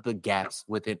because of the gaps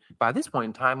with it. By this point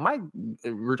in time, Mike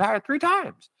retired 3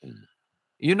 times. Mm-hmm.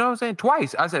 You know what I'm saying?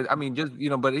 Twice. I said,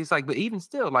 but it's like, but even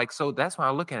still, like, so that's why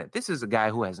I look at it. This is a guy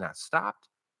who has not stopped.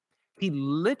 He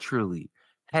literally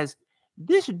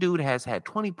this dude has had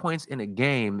 20 points in a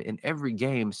game in every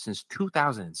game since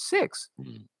 2006.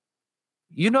 Mm-hmm.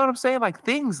 You know what I'm saying? Like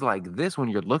things like this, when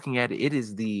you're looking at it, it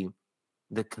is the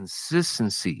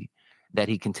consistency that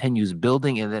he continues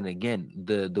building. And then again,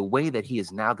 the way that he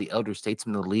is now the elder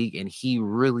statesman of the league. And he's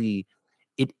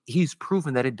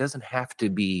proven that it doesn't have to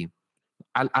be.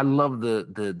 I love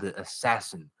the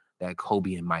assassin that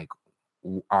Kobe and Mike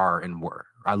are and were.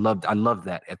 I love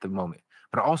that at the moment.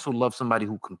 But I also love somebody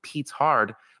who competes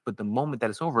hard, but the moment that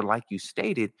it's over, like you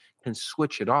stated, can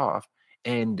switch it off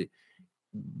and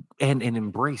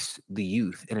embrace the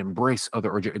youth and embrace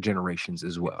other generations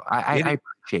as well. I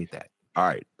appreciate that. All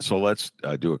right, so let's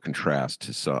do a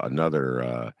contrast to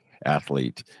another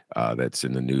athlete that's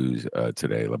in the news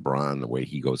today. LeBron, the way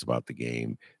he goes about the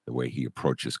game, the way he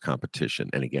approaches competition,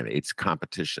 and again, it's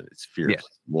competition. It's fierce. Yes.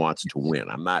 He wants to win.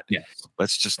 I'm not. Yes.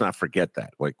 Let's just not forget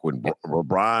that. Like when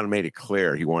LeBron made it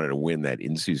clear he wanted to win that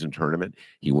in-season tournament,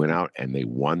 he went out and they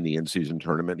won the in-season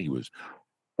tournament. He was.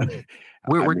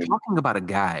 We're talking about a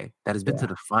guy that has been to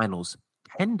the finals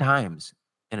 10 times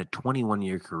in a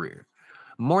 21-year career.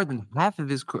 More than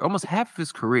almost half of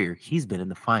his career, he's been in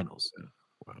the finals.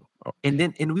 Wow. Oh.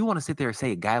 And we want to sit there and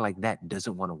say a guy like that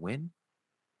doesn't want to win.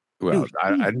 Well,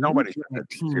 Dude, nobody's a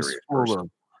team serious full person.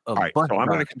 of All right, so I'm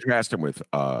going to contrast him with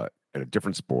in a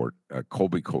different sport,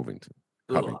 Colby Covington.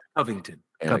 Covington.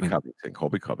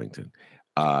 Colby Covington.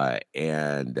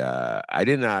 And I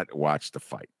did not watch the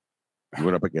fight. He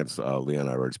went up against Leon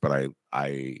Edwards, but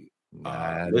I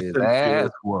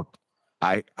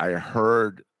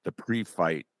heard the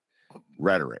pre-fight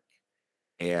rhetoric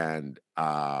and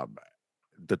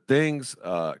the things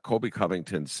Colby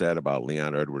Covington said about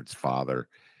Leon Edwards' father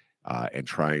and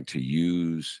trying to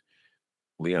use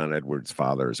Leon Edwards'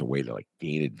 father as a way to like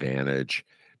gain advantage.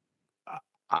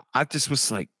 I just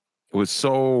was like, it was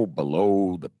so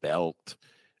below the belt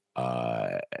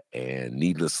and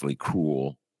needlessly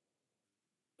cruel.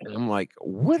 And I'm like,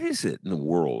 what is it in the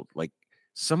world? Like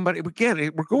somebody, again,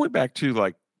 we're going back to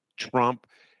like Trump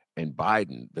and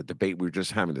Biden, the debate we were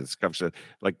just having to discuss,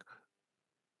 like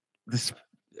this,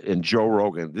 and Joe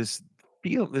Rogan, this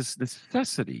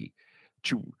necessity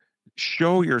to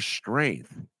show your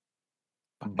strength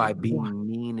by being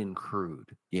mean and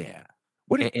crude. Yeah.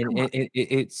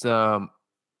 It's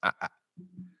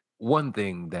one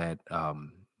thing that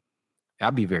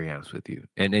I'll be very honest with you,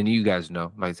 and you guys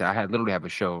know, like I said, I literally have a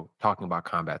show talking about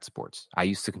combat sports. I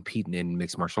used to compete in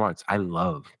mixed martial arts. I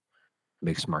love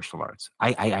mixed martial arts.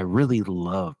 I really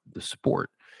love the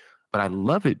sport, but I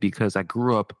love it because I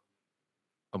grew up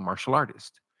a martial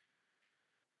artist.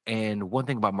 And one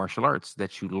thing about martial arts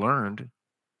that you learned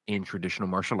in traditional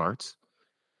martial arts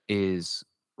is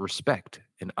respect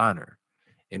and honor.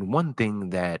 And one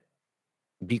thing that,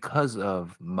 because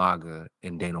of MAGA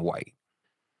and Dana White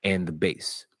and the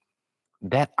base,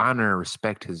 that honor and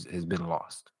respect has been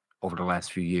lost over the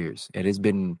last few years. And it's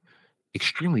been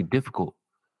extremely difficult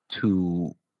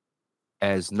to,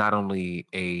 as not only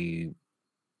a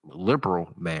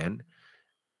liberal man,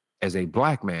 as a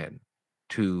black man,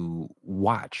 to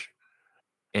watching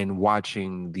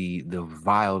the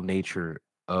vile nature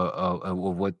of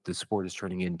what the sport is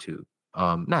turning into.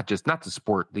 Not the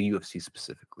sport, the UFC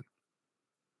specifically.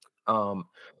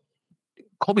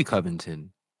 Colby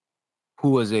Covington,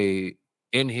 who was in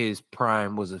his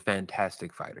prime, was a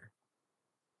fantastic fighter.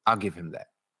 I'll give him that.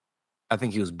 I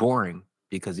think he was boring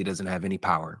because he doesn't have any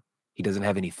power. He doesn't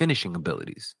have any finishing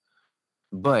abilities,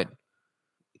 but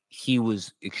he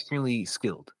was extremely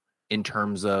skilled in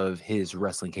terms of his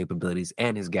wrestling capabilities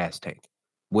and his gas tank,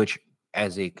 which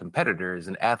as a competitor, as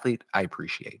an athlete, I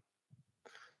appreciate.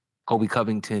 Colby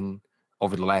Covington,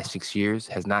 over the last 6 years,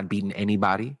 has not beaten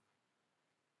anybody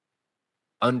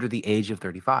under the age of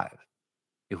 35.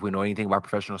 If we know anything about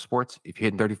professional sports, if you're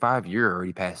hitting 35, you're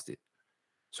already past it.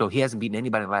 So he hasn't beaten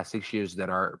anybody in the last 6 years that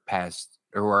are past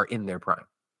or are in their prime,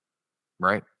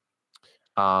 right?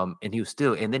 And he was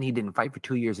still, and then he didn't fight for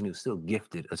 2 years, and he was still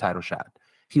gifted a title shot.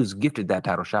 He was gifted that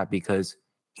title shot because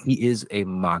he is a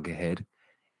MAGA head,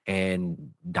 and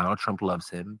Donald Trump loves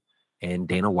him, and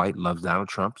Dana White loves Donald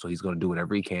Trump, so he's going to do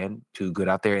whatever he can to get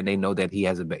out there, and they know that he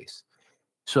has a base.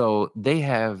 So they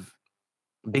have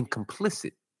been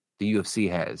complicit, the UFC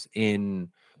has, in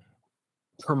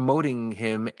promoting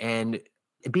him and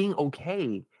being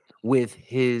okay with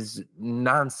his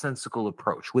nonsensical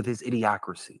approach, with his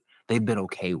idiocracy. They've been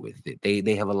okay with it.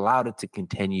 They have allowed it to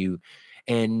continue.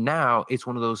 And now it's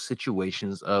one of those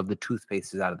situations of the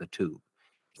toothpaste is out of the tube.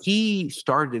 He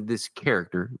started this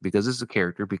character because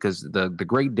the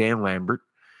great Dan Lambert,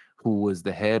 who was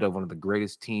the head of one of the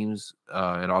greatest teams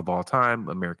of all time,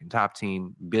 American Top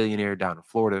Team, billionaire down in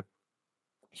Florida,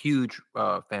 huge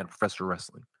fan of professional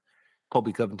wrestling.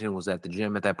 Colby Covington was at the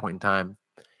gym at that point in time,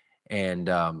 and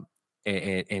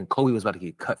Colby was about to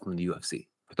get cut from the UFC.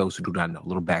 For those who do not know, a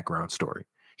little background story.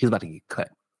 He was about to get cut.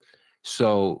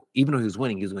 So even though he was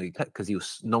winning, he was going to get cut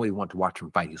because nobody wanted to watch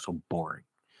him fight. He was so boring.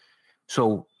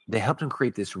 So they helped him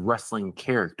create this wrestling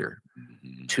character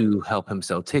to help him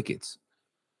sell tickets.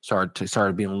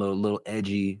 Started being a little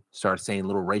edgy, started saying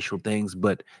little racial things,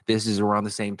 but this is around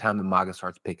the same time that MAGA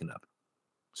starts picking up.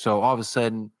 So all of a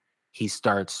sudden, he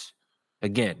starts,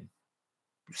 again,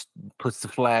 puts the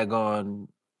flag on,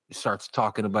 starts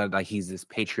talking about it like he's this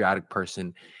patriotic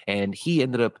person, and he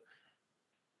ended up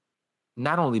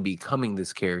not only becoming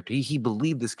this character, he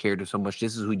believed this character so much.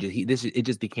 This is who it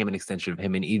just became an extension of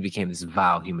him, and he became this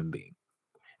vile human being.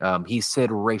 He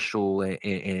said racial and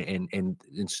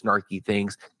snarky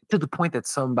things to the point that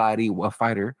a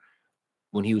fighter,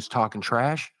 when he was talking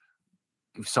trash,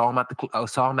 saw him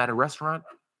at a restaurant,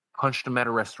 punched him at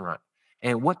a restaurant.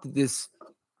 And what did this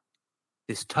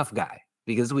tough guy,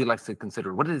 because we like to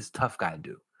consider, what did this tough guy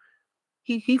do?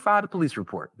 He filed a police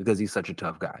report because he's such a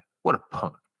tough guy. What a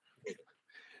punk.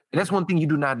 And that's one thing you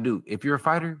do not do. If you're a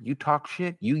fighter, you talk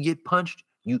shit, you get punched,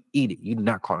 you eat it. You do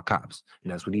not call the cops.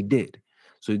 And that's what he did.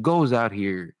 So he goes out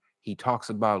here, he talks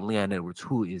about Leon Edwards,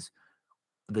 who is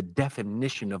the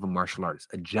definition of a martial artist,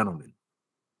 a gentleman.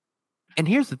 And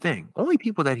here's the thing. Only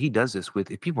people that he does this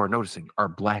with, if people are noticing, are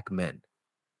black men.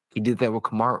 He did that with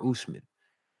Kamaru Usman.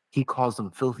 He calls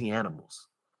them filthy animals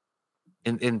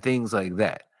and things like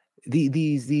that.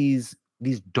 These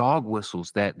dog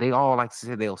whistles that they all like to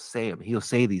say, they'll say them. He'll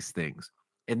say these things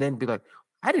and then be like,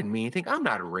 I didn't mean anything. I'm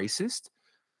not a racist.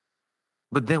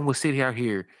 But then we'll sit out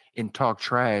here and talk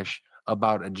trash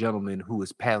about a gentleman who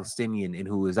is Palestinian and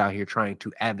who is out here trying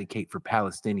to advocate for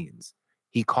Palestinians.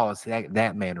 He calls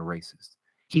that man a racist.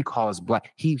 He calls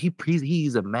black.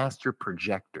 He's a master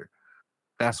projector.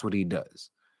 That's what he does.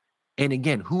 And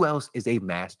again, who else is a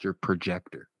master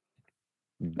projector?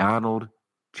 Donald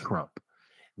Trump.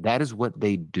 That is what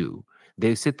they do.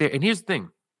 They sit there. And here's the thing.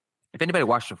 If anybody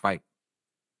watched the fight,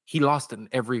 he lost in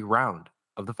every round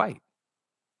of the fight.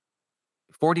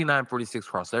 49-46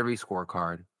 across every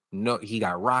scorecard. No, he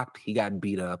got rocked. He got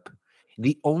beat up.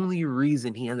 The only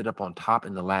reason he ended up on top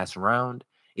in the last round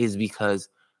is because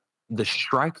the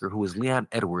striker, who was Leon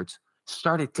Edwards,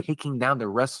 started taking down the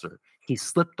wrestler. He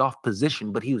slipped off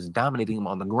position, but he was dominating him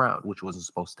on the ground, which wasn't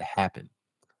supposed to happen.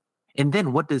 And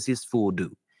then what does this fool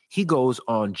do? He goes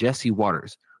on Jesse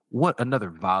Waters. What another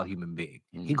vile human being.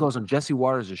 Mm-hmm. He goes on Jesse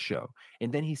Waters' show,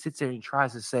 and then he sits there and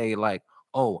tries to say, like,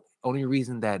 oh, only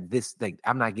reason that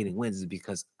I'm not getting wins is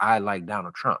because I like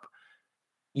Donald Trump.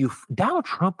 Donald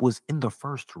Trump was in the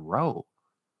first row.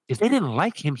 If they didn't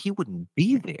like him, he wouldn't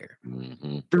be there.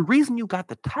 Mm-hmm. The reason you got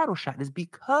the title shot is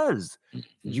because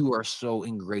you are so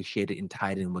ingratiated and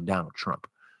tied in with Donald Trump.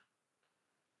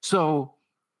 So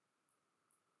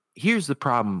here's the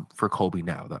problem for Colby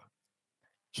now, though.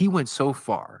 He went so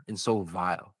far and so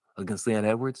vile against Leon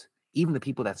Edwards. Even the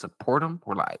people that support him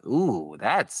were like, ooh,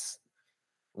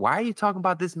 why are you talking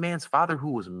about this man's father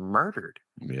who was murdered?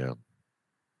 Yeah.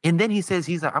 And then he says,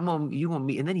 you gonna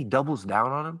meet, and then he doubles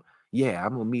down on him. Yeah,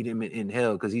 I'm gonna meet him in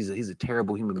hell because he's a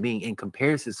terrible human being, and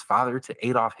compares his father to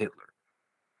Adolf Hitler.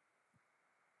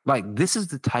 Like, this is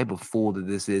the type of fool that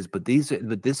this is, but this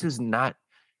is not.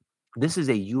 This is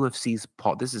a UFC's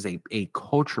fault. This is a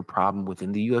culture problem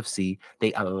within the UFC.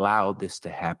 They allowed this to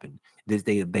happen.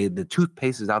 The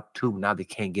toothpaste is out the tube. Now they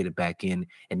can't get it back in,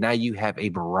 and now you have a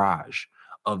barrage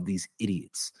of these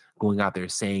idiots going out there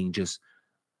saying just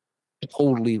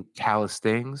totally callous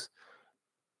things.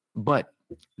 But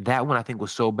that one I think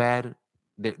was so bad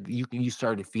that you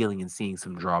started feeling and seeing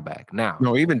some drawback. Now,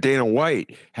 no, even Dana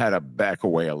White had to back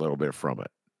away a little bit from it.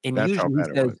 And that's usually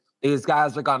he says, these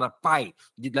guys are gonna fight.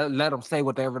 Let them say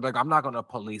whatever. Like, I'm not gonna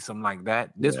police them like that.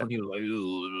 This one, he was like,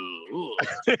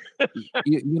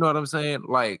 you know what I'm saying?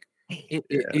 Like,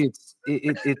 he's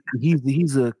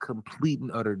a complete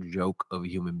and utter joke of a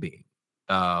human being.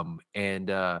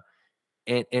 And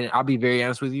I'll be very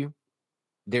honest with you.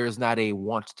 There is not a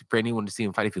want for anyone to see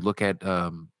him fight. If you look at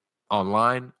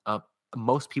online,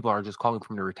 most people are just calling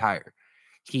for him to retire.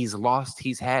 He's lost.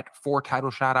 He's had 4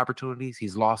 title shot opportunities.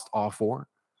 He's lost all 4.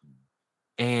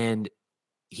 And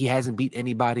he hasn't beat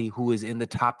anybody who is in the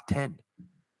top 10.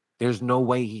 There's no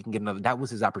way he can get another. That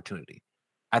was his opportunity.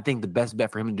 I think the best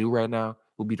bet for him to do right now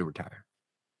would be to retire.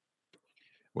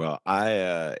 Well,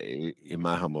 in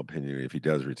my humble opinion, if he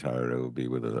does retire, it will be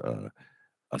with a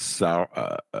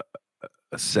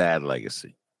sad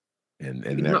legacy. And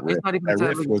that riff, it's not even that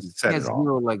riff was set it off.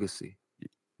 Zero legacy.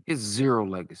 It's zero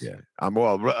legacy. Yeah, I'm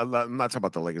not talking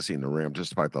about the legacy in the ring. I'm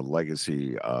just about the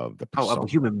legacy of the persona. Of a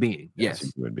human being. Yes,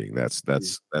 a human being. That's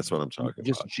what I'm talking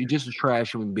about. She's just a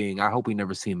trash human being. I hope we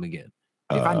never see him again.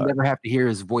 If I never have to hear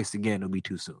his voice again, it'll be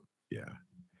too soon. Yeah.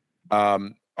 All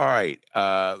right.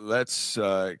 Let's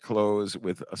close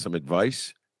with some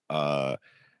advice.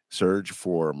 Serge,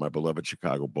 for my beloved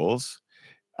Chicago Bulls.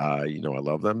 I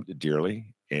love them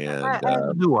dearly. And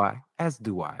as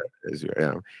do I.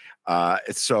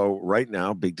 So right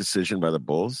now, big decision by the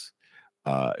Bulls.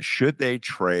 Should they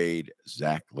trade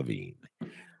Zach LaVine?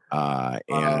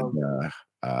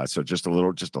 So just a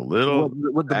little.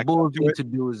 What the Bulls need to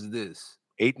do is this: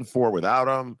 8-4 without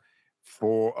him,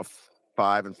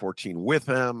 5-14 with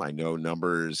him. I know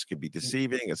numbers can be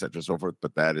deceiving, et cetera, so forth,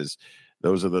 but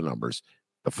those are the numbers.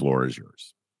 The floor is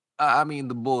yours. I mean,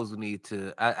 the Bulls need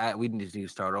to. We need to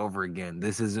start over again.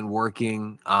 This isn't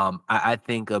working. I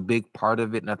think a big part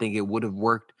of it, and I think it would have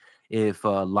worked if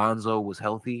Lonzo was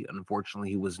healthy. Unfortunately,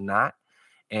 he was not,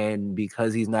 and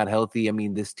because he's not healthy, I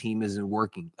mean, this team isn't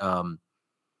working.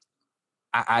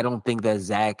 I don't think that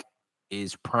Zach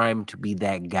is primed to be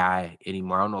that guy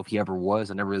anymore. I don't know if he ever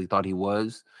was. I never really thought he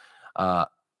was. But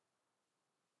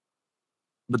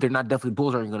they're not definitely.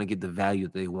 Bulls aren't going to get the value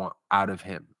that they want out of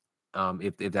him.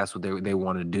 If that's what they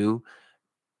want to do.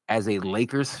 As a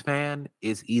Lakers fan,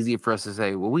 it's easier for us to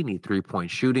say, well, we need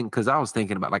 3-point shooting. Because I was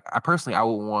thinking about, I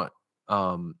would want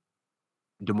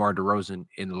DeMar DeRozan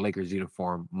in the Lakers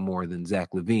uniform more than Zach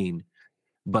LaVine.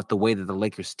 But the way that the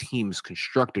Lakers team is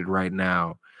constructed right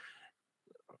now,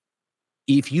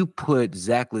 if you put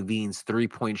Zach LaVine's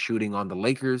 3-point shooting on the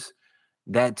Lakers,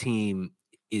 that team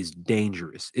is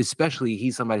dangerous, especially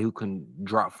he's somebody who can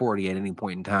drop 40 at any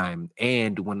point in time.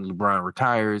 And when LeBron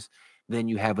retires, then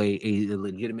you have a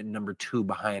legitimate number 2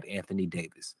 behind Anthony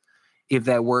Davis. If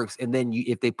that works, and then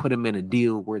if they put him in a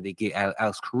deal where they get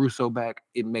Alex Caruso back,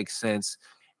 it makes sense.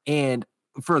 And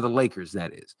for the Lakers,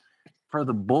 that is. For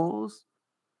the Bulls,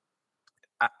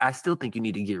 I still think you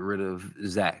need to get rid of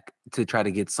Zach to try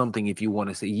to get something. If you want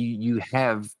to say you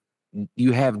have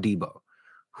Debo,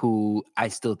 who I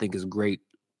still think is great,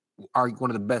 are one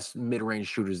of the best mid-range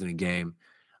shooters in the game.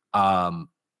 I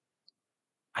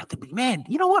think, man,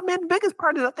 you know what, man? The biggest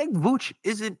part is I think Vooch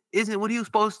isn't what he was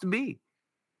supposed to be.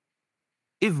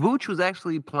 If Vooch was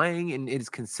actually playing and is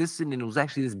consistent and it was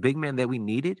actually this big man that we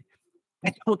needed,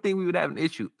 I don't think we would have an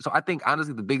issue. So I think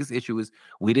honestly the biggest issue is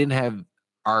we didn't have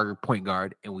our point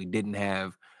guard and we didn't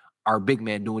have our big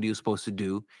man doing what he was supposed to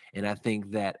do. And I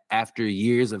think that after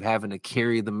years of having to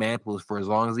carry the mantle for as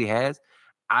long as he has,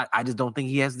 I just don't think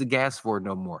he has the gas for it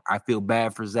no more. I feel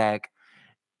bad for Zach.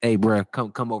 Hey, bro,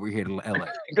 come over here to LA.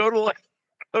 Go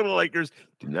to Lakers.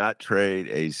 Do not trade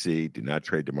AC. Do not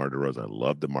trade DeMar DeRozan. I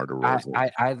love DeMar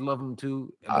DeRozan. I love him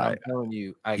too. But I'm telling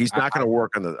you, he's not going to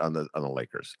work on the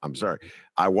Lakers. I'm sorry.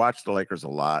 I watched the Lakers a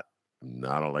lot. I'm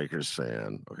not a Lakers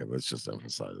fan. Okay, let's just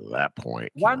emphasize that point.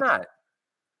 Why not?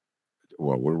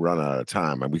 Well, we're running out of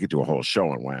time, and we could do a whole show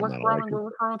on why I'm not a Laker.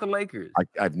 What's wrong with the Lakers?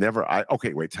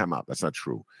 Okay, wait, time out. That's not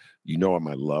true. You know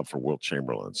my love for Wilt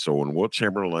Chamberlain. So when Wilt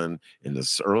Chamberlain in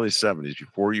the early 70s,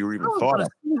 before you even thought of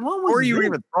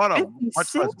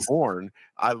much less born,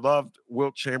 I loved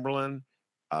Wilt Chamberlain.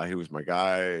 He was my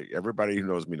guy. Everybody who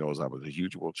knows me knows I was a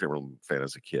huge Wilt Chamberlain fan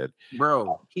as a kid.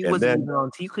 Bro, he wasn't even on.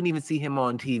 You couldn't even see him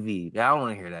on TV. I don't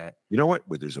want to hear that. You know what?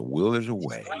 Where there's a will, there's a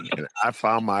way, and I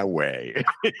found my way.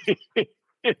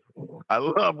 I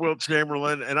love Wilt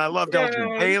Chamberlain, and I love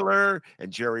Elgin Baylor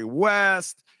and Jerry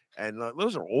West, and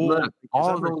those are old. Look,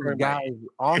 all those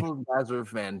guys were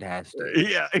fantastic.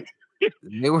 Yeah,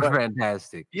 they were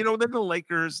fantastic. You know, then the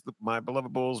Lakers, my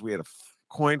beloved Bulls, we had a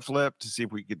coin flip to see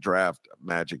if we could draft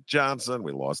Magic Johnson.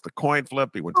 We lost the coin flip.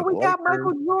 He went to the Lakers. We got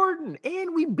Michael Jordan,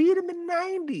 and we beat him in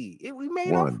 '90. We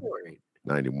made up for it.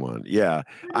 91. Yeah,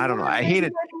 I don't know. I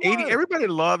hated 80. Everybody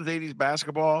loves 80s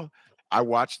basketball. I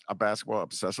watched basketball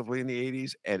obsessively in the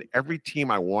 80s, and every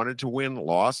team I wanted to win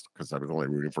lost because I was only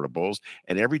rooting for the Bulls,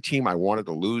 and every team I wanted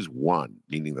to lose won,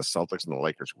 meaning the Celtics and the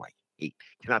Lakers. Who I hate.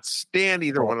 Cannot stand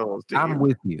either one of those teams. I'm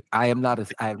with you. I have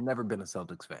never been a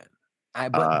Celtics fan.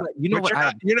 But you know what?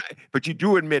 But you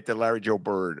do admit that Larry Joe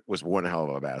Bird was one hell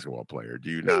of a basketball player, do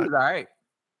you not? He was all right.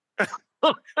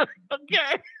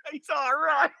 Okay, he's all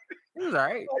right. He was all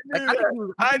right.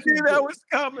 I knew that was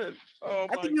coming. Oh,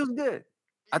 I think he was good.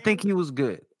 I think he was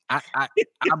good. I'll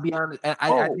be honest.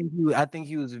 I think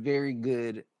he was very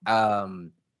good.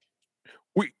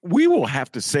 We will have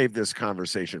to save this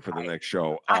conversation for the next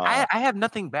show. I have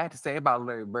nothing bad to say about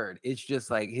Larry Bird. It's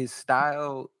just like his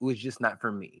style was just not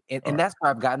for me, and that's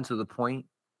why I've gotten to the point.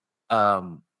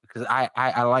 Because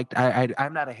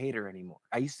I'm not a hater anymore.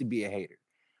 I used to be a hater,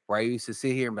 where I used to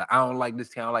sit here and be like, I don't like this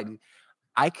team. I don't like this.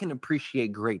 I can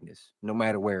appreciate greatness no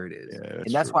matter where it is,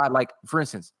 and that's why I like. For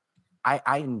instance,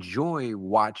 I enjoy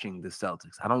watching the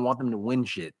Celtics. I don't want them to win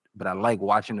shit, but I like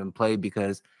watching them play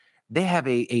because they have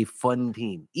a fun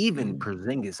team. Even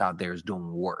Porzingis out there is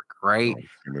doing work, right?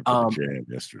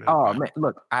 Yesterday. Oh man,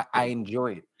 look, I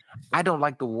enjoy it. I don't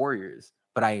like the Warriors,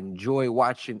 but I enjoy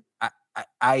watching.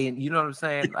 I you know what I'm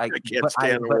saying? Like, I can't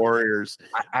stand the Warriors.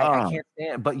 I can't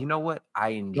stand. But you know what? I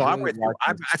enjoy. No, I'm with you.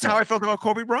 That's how I felt about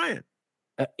Kobe Bryant.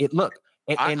 I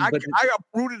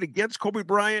rooted against Kobe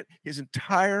Bryant his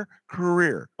entire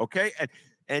career. Okay,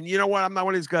 and you know what? I'm not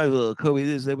one of these guys. Kobe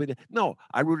this, everything. No,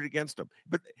 I rooted against him.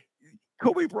 But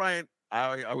Kobe Bryant,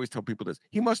 I always tell people this.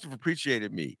 He must have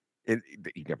appreciated me. And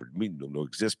he never no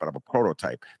exist, but I'm a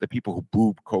prototype. The people who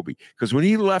booed Kobe, because when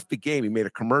he left the game, he made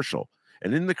a commercial,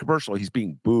 and in the commercial, he's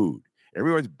being booed.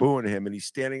 Everyone's booing him, and he's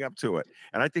standing up to it.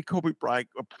 And I think Kobe Bryant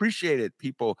appreciated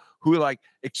people who like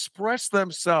expressed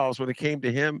themselves when it came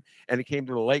to him and it came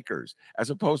to the Lakers,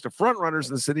 as opposed to front runners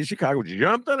in the city of Chicago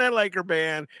jumped on that Laker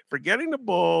band, forgetting the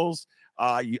Bulls.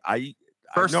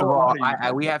 First of all,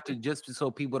 we have to, just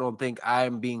so people don't think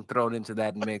I'm being thrown into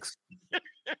that mix.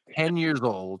 10 years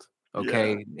old,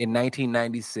 okay, in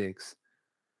 1996,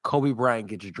 Kobe Bryant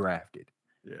gets drafted.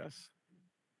 Yes.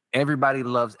 Everybody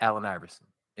loves Allen Iverson,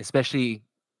 especially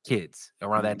kids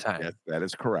around that time. Yes, that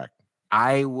is correct.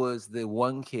 I was the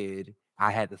one kid.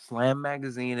 I had the Slam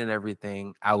magazine and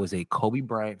everything. I was a Kobe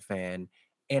Bryant fan.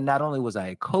 And not only was I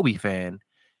a Kobe fan,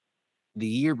 the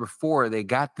year before they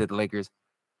got to the Lakers,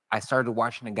 I started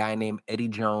watching a guy named Eddie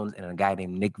Jones and a guy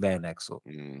named Nick Van Exel.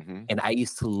 Mm-hmm. And I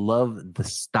used to love the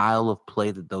style of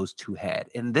play that those two had.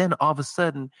 And then all of a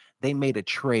sudden, they made a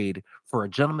trade for a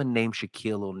gentleman named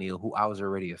Shaquille O'Neal, who I was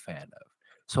already a fan of.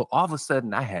 So all of a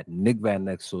sudden, I had Nick Van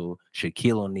Exel,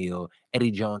 Shaquille O'Neal,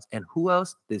 Eddie Jones, and who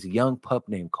else? This young pup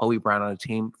named Kobe Bryant on the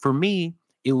team. For me,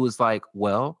 it was like,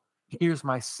 well, here's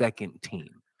my second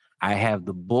team. I have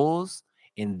the Bulls,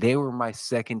 and they were my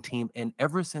second team. And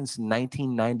ever since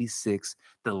 1996,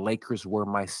 the Lakers were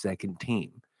my second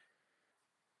team.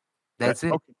 That's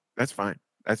it. Okay. That's fine.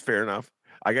 That's fair enough.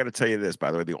 I got to tell you this,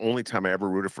 by the way, the only time I ever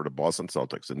rooted for the Boston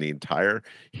Celtics in the entire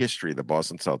history of the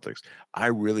Boston Celtics, I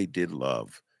really did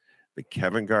love the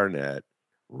Kevin Garnett,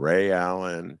 Ray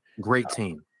Allen. Great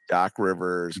team. Doc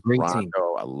Rivers, Great Rondo. Team.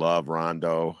 I love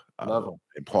Rondo. Love him.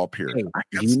 And Paul Pierce. Hey,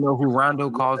 do you know who Rondo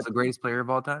calls the greatest player of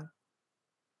all time?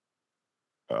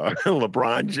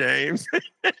 LeBron James.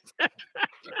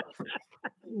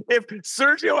 If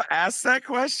Sergio asks that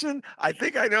question, I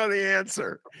think I know the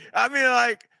answer. I mean,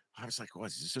 like, I was like, "What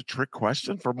is this a trick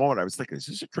question?" For a moment, I was thinking, "Is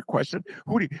this a trick question?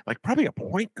 Who do you like? Probably a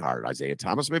point guard, Isaiah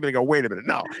Thomas." Maybe they go, "Wait a minute,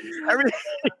 no."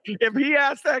 If he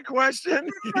asked that question,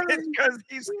 it's because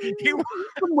he.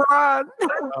 LeBron.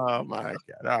 Oh my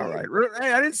God! All right,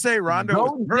 hey, I didn't say Rondo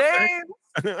was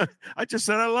perfect. I just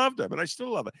said I loved him, and I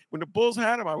still love it. When the Bulls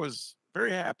had him, I was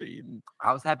very happy.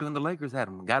 I was happy when the Lakers had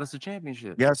him. Got us a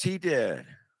championship. Yes, he did.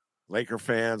 Laker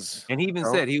fans. And he even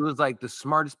said he was like the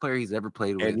smartest player he's ever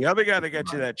played with. And the other guy that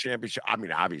got you that championship, I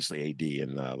mean, obviously AD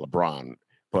and LeBron,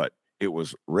 but it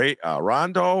was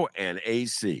Rondo and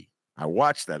AC. I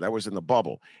watched that. That was in the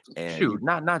bubble. And shoot,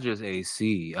 not just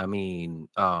AC. I mean,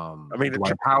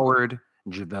 Dwight Howard,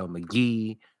 JaVale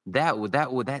McGee.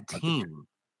 That team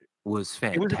was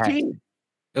fantastic. It was a team.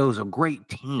 It was a great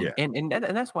team. Yeah. And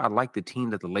that's why I like the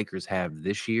team that the Lakers have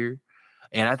this year.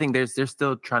 And I think they're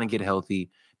still trying to get healthy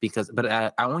but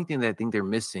the only thing that I think they're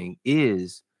missing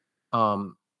is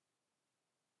some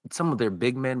of their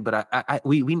big men. But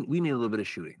we need a little bit of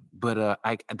shooting. But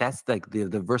that's like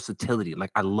the versatility.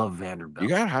 Like I love Vanderbilt. You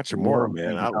got Hachimura,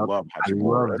 man. I love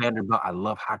Hachimura. I love Vanderbilt. I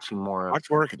love Hachimura.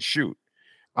 Hachimura can shoot.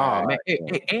 Oh man,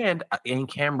 and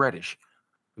Cam Reddish.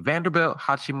 Vanderbilt,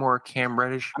 Hachimura, Cam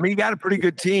Reddish. I mean, you got a pretty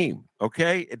good team.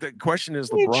 Okay. The question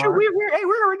is LeBron.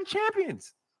 We're already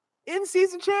champions.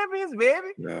 In-season champions, baby.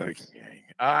 Okay.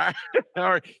 All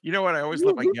right. You know what? I always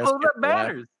let my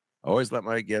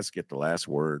guests get the last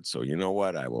word. So you know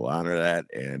what? I will honor that.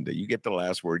 And you get the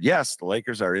last word. Yes, the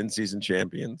Lakers are in-season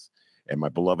champions. And my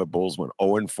beloved Bulls went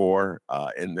 0-4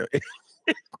 in the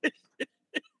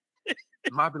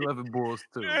my beloved Bulls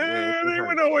too. They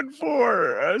went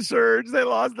 0-4. Serge, they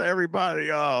lost to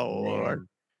everybody. Oh, Lord.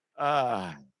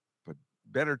 But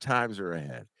better times are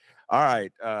ahead. All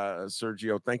right,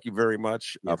 Sergio, thank you very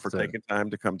much for taking time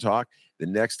to come talk. The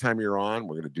next time you're on,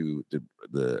 we're going to do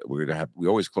we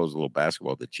always close a little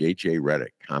basketball, the JJ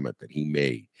Redick comment that he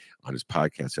made on his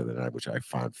podcast the other night, which I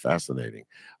found fascinating,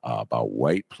 about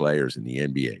white players in the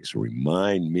NBA. So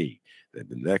remind me that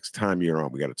the next time you're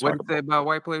on, we got to talk about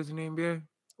white players in the NBA.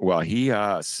 Well, he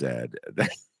said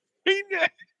that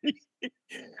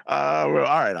well,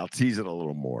 all right, I'll tease it a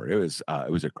little more. It was a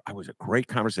great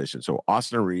conversation. So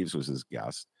Austin Reeves was his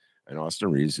guest, and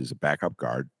Austin Reeves is a backup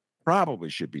guard. Probably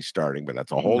should be starting, but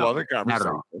that's a whole other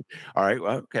conversation. All right,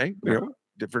 well, okay,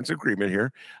 difference agreement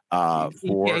here. He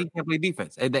can't play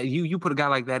defense. You put a guy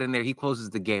like that in there, he closes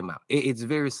the game out. It's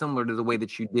very similar to the way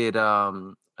that you did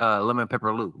Lemon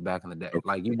Pepper Lou back in the day.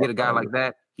 Like you get a guy like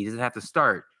that, he doesn't have to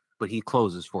start, but he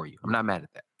closes for you. I'm not mad at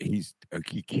that. He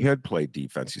can play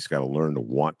defense. He's got to learn to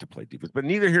want to play defense, but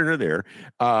neither here nor there.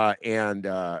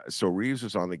 So Reeves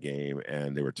was on the game,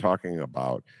 and they were talking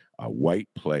about white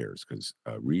players, because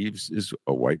Reeves is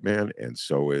a white man, and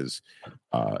so is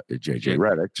JJ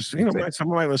Redick. Just some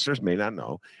of my listeners may not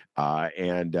know,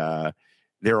 and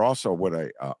they're also what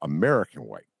a American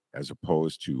white, as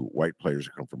opposed to white players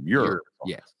who come from Europe.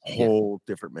 Yes, whole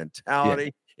different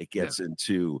mentality. It gets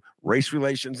into race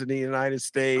relations in the United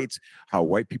States, how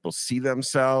white people see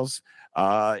themselves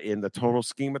in the total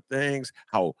scheme of things,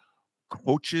 how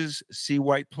coaches see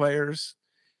white players.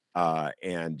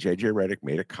 And JJ Redick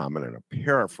made a comment, and I'm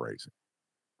paraphrasing,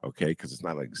 okay, because it's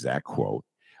not an exact quote,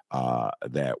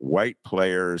 that white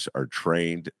players are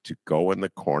trained to go in the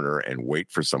corner and wait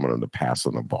for someone to pass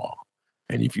on the ball.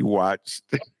 And if you watch,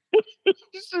 you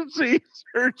should see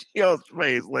Sergio's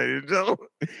face, ladies and gentlemen.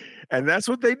 And that's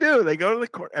what they do. They go to the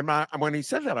court. And when he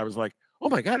said that, I was like, oh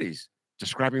my God, he's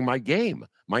describing my game,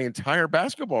 my entire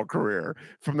basketball career.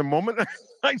 From the moment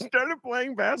I started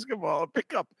playing basketball,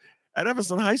 pick up at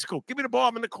Evanston High School, give me the ball,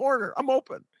 I'm in the corner, I'm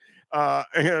open.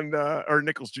 Or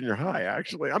Nichols Junior High,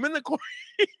 actually. I'm in the corner.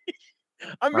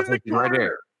 I'm in the corner. Right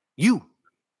there. You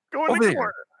go in the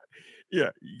corner. Yeah,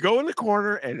 go in the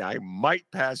corner, and I might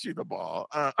pass you the ball.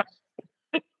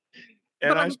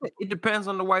 It depends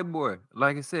on the white boy.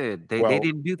 Like I said, they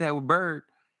didn't do that with Bird.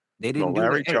 They didn't do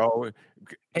Larry that. Joe.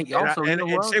 Hey, also, and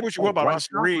say what you will about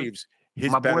Austin Reeves.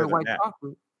 He's better than that.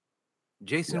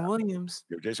 Jason Williams.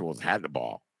 Jason Williams had the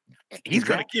ball. He's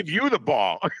going to give you the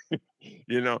ball.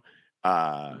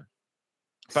 By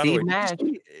the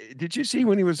way, did you see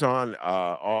when he was on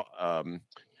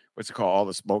what's it called? All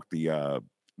the Smoke, the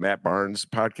Matt Barnes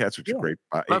podcast, which is great.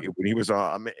 When he was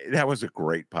on, that was a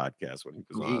great podcast when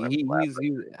he was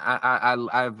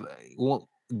on.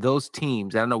 Those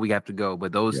teams, I know we have to go,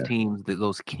 but those teams,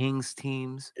 those Kings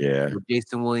teams, with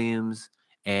Jason Williams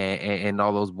and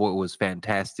all those boys was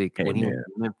fantastic. When he was in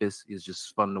Memphis, it's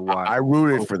just fun to watch. I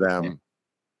rooted for them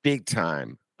big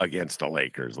time against the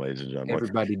Lakers, ladies and gentlemen.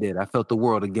 Everybody did. I felt the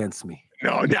world against me.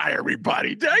 No, not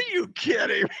everybody. Are you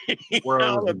kidding me?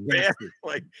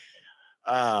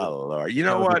 Oh Lord! You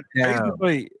know what?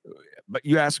 Basically, but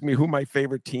you asked me who my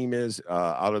favorite team is,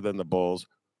 other than the Bulls.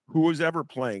 Who was ever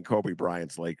playing Kobe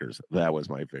Bryant's Lakers? That was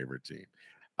my favorite team.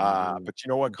 But you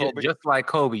know what, Kobe? Just like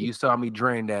Kobe, you saw me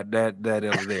drain that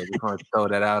over there. Just want to throw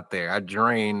that out there. I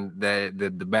drained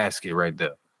the basket right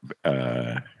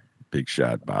there. Big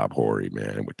shot, Bob Horry,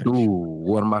 man.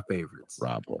 One of my favorites.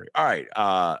 Rob Horry. All right,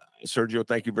 Sergio,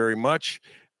 thank you very much.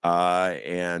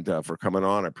 And for coming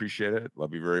on, I appreciate it.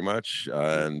 Love you very much.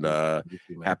 And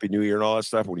Happy New Year and all that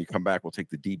stuff. When you come back, we'll take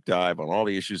the deep dive on all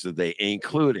the issues of the day,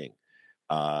 including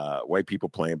white people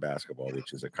playing basketball,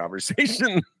 which is a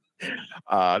conversation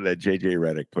that JJ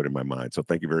Redick put in my mind. So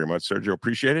thank you very much, Sergio.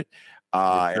 Appreciate it.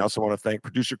 I also want to thank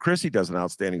producer Chris. He does an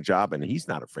outstanding job, and he's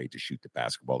not afraid to shoot the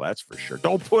basketball. That's for sure.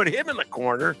 Don't put him in the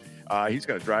corner. He's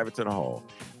going to drive it to the hole.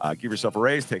 Give yourself a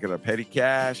raise. Take it up petty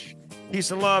cash.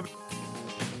 Peace and love.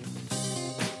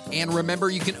 And remember,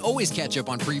 you can always catch up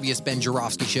on previous Ben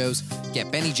Joravsky shows, get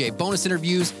Benny J bonus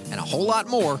interviews, and a whole lot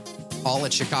more, all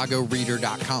at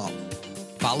ChicagoReader.com.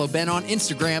 Follow Ben on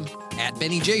Instagram at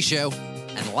Benny J Show,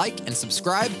 and like and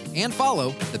subscribe and follow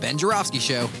The Ben Joravsky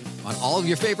Show on all of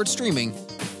your favorite streaming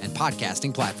and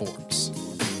podcasting platforms.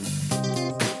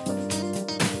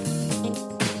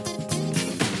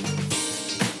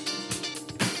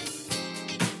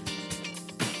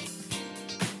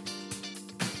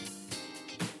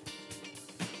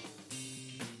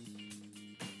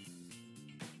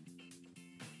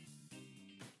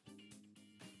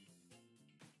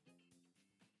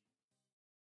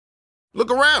 Look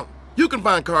around. You can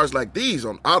find cars like these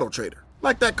on AutoTrader,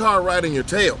 like that car riding your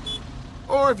tail.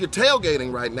 Or if you're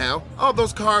tailgating right now, all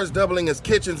those cars doubling as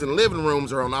kitchens and living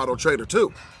rooms are on AutoTrader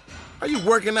too. Are you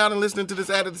working out and listening to this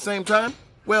ad at the same time?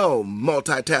 Well,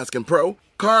 multitasking pro,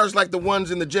 cars like the ones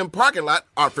in the gym parking lot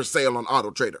are for sale on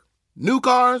AutoTrader. New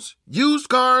cars, used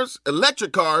cars,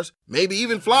 electric cars, maybe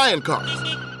even flying cars.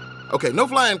 Okay, no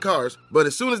flying cars, but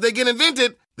as soon as they get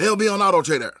invented, they'll be on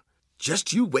AutoTrader.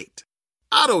 Just you wait.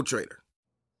 AutoTrader.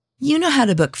 You know how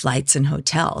to book flights and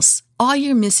hotels. All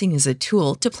you're missing is a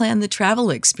tool to plan the travel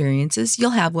experiences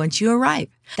you'll have once you arrive.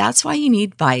 That's why you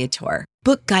need Viator.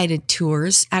 Book guided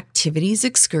tours, activities,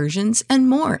 excursions, and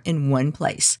more in one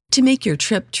place to make your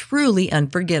trip truly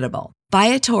unforgettable.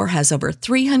 Viator has over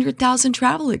 300,000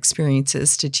 travel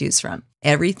experiences to choose from.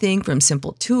 Everything from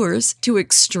simple tours to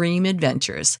extreme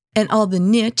adventures and all the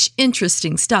niche,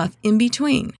 interesting stuff in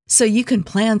between. So you can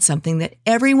plan something that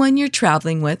everyone you're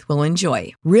traveling with will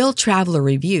enjoy. Real traveler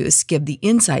reviews give the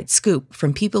inside scoop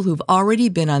from people who've already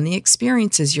been on the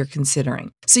experiences you're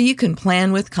considering. So you can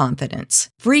plan with confidence.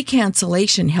 Free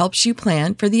cancellation helps you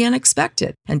plan for the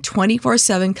unexpected. And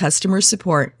 24/7 customer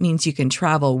support means you can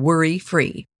travel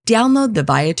worry-free. Download the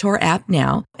Viator app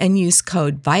now and use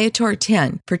code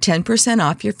Viator10 for 10%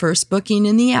 off your first booking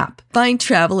in the app. Find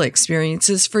travel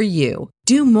experiences for you.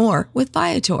 Do more with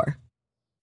Viator.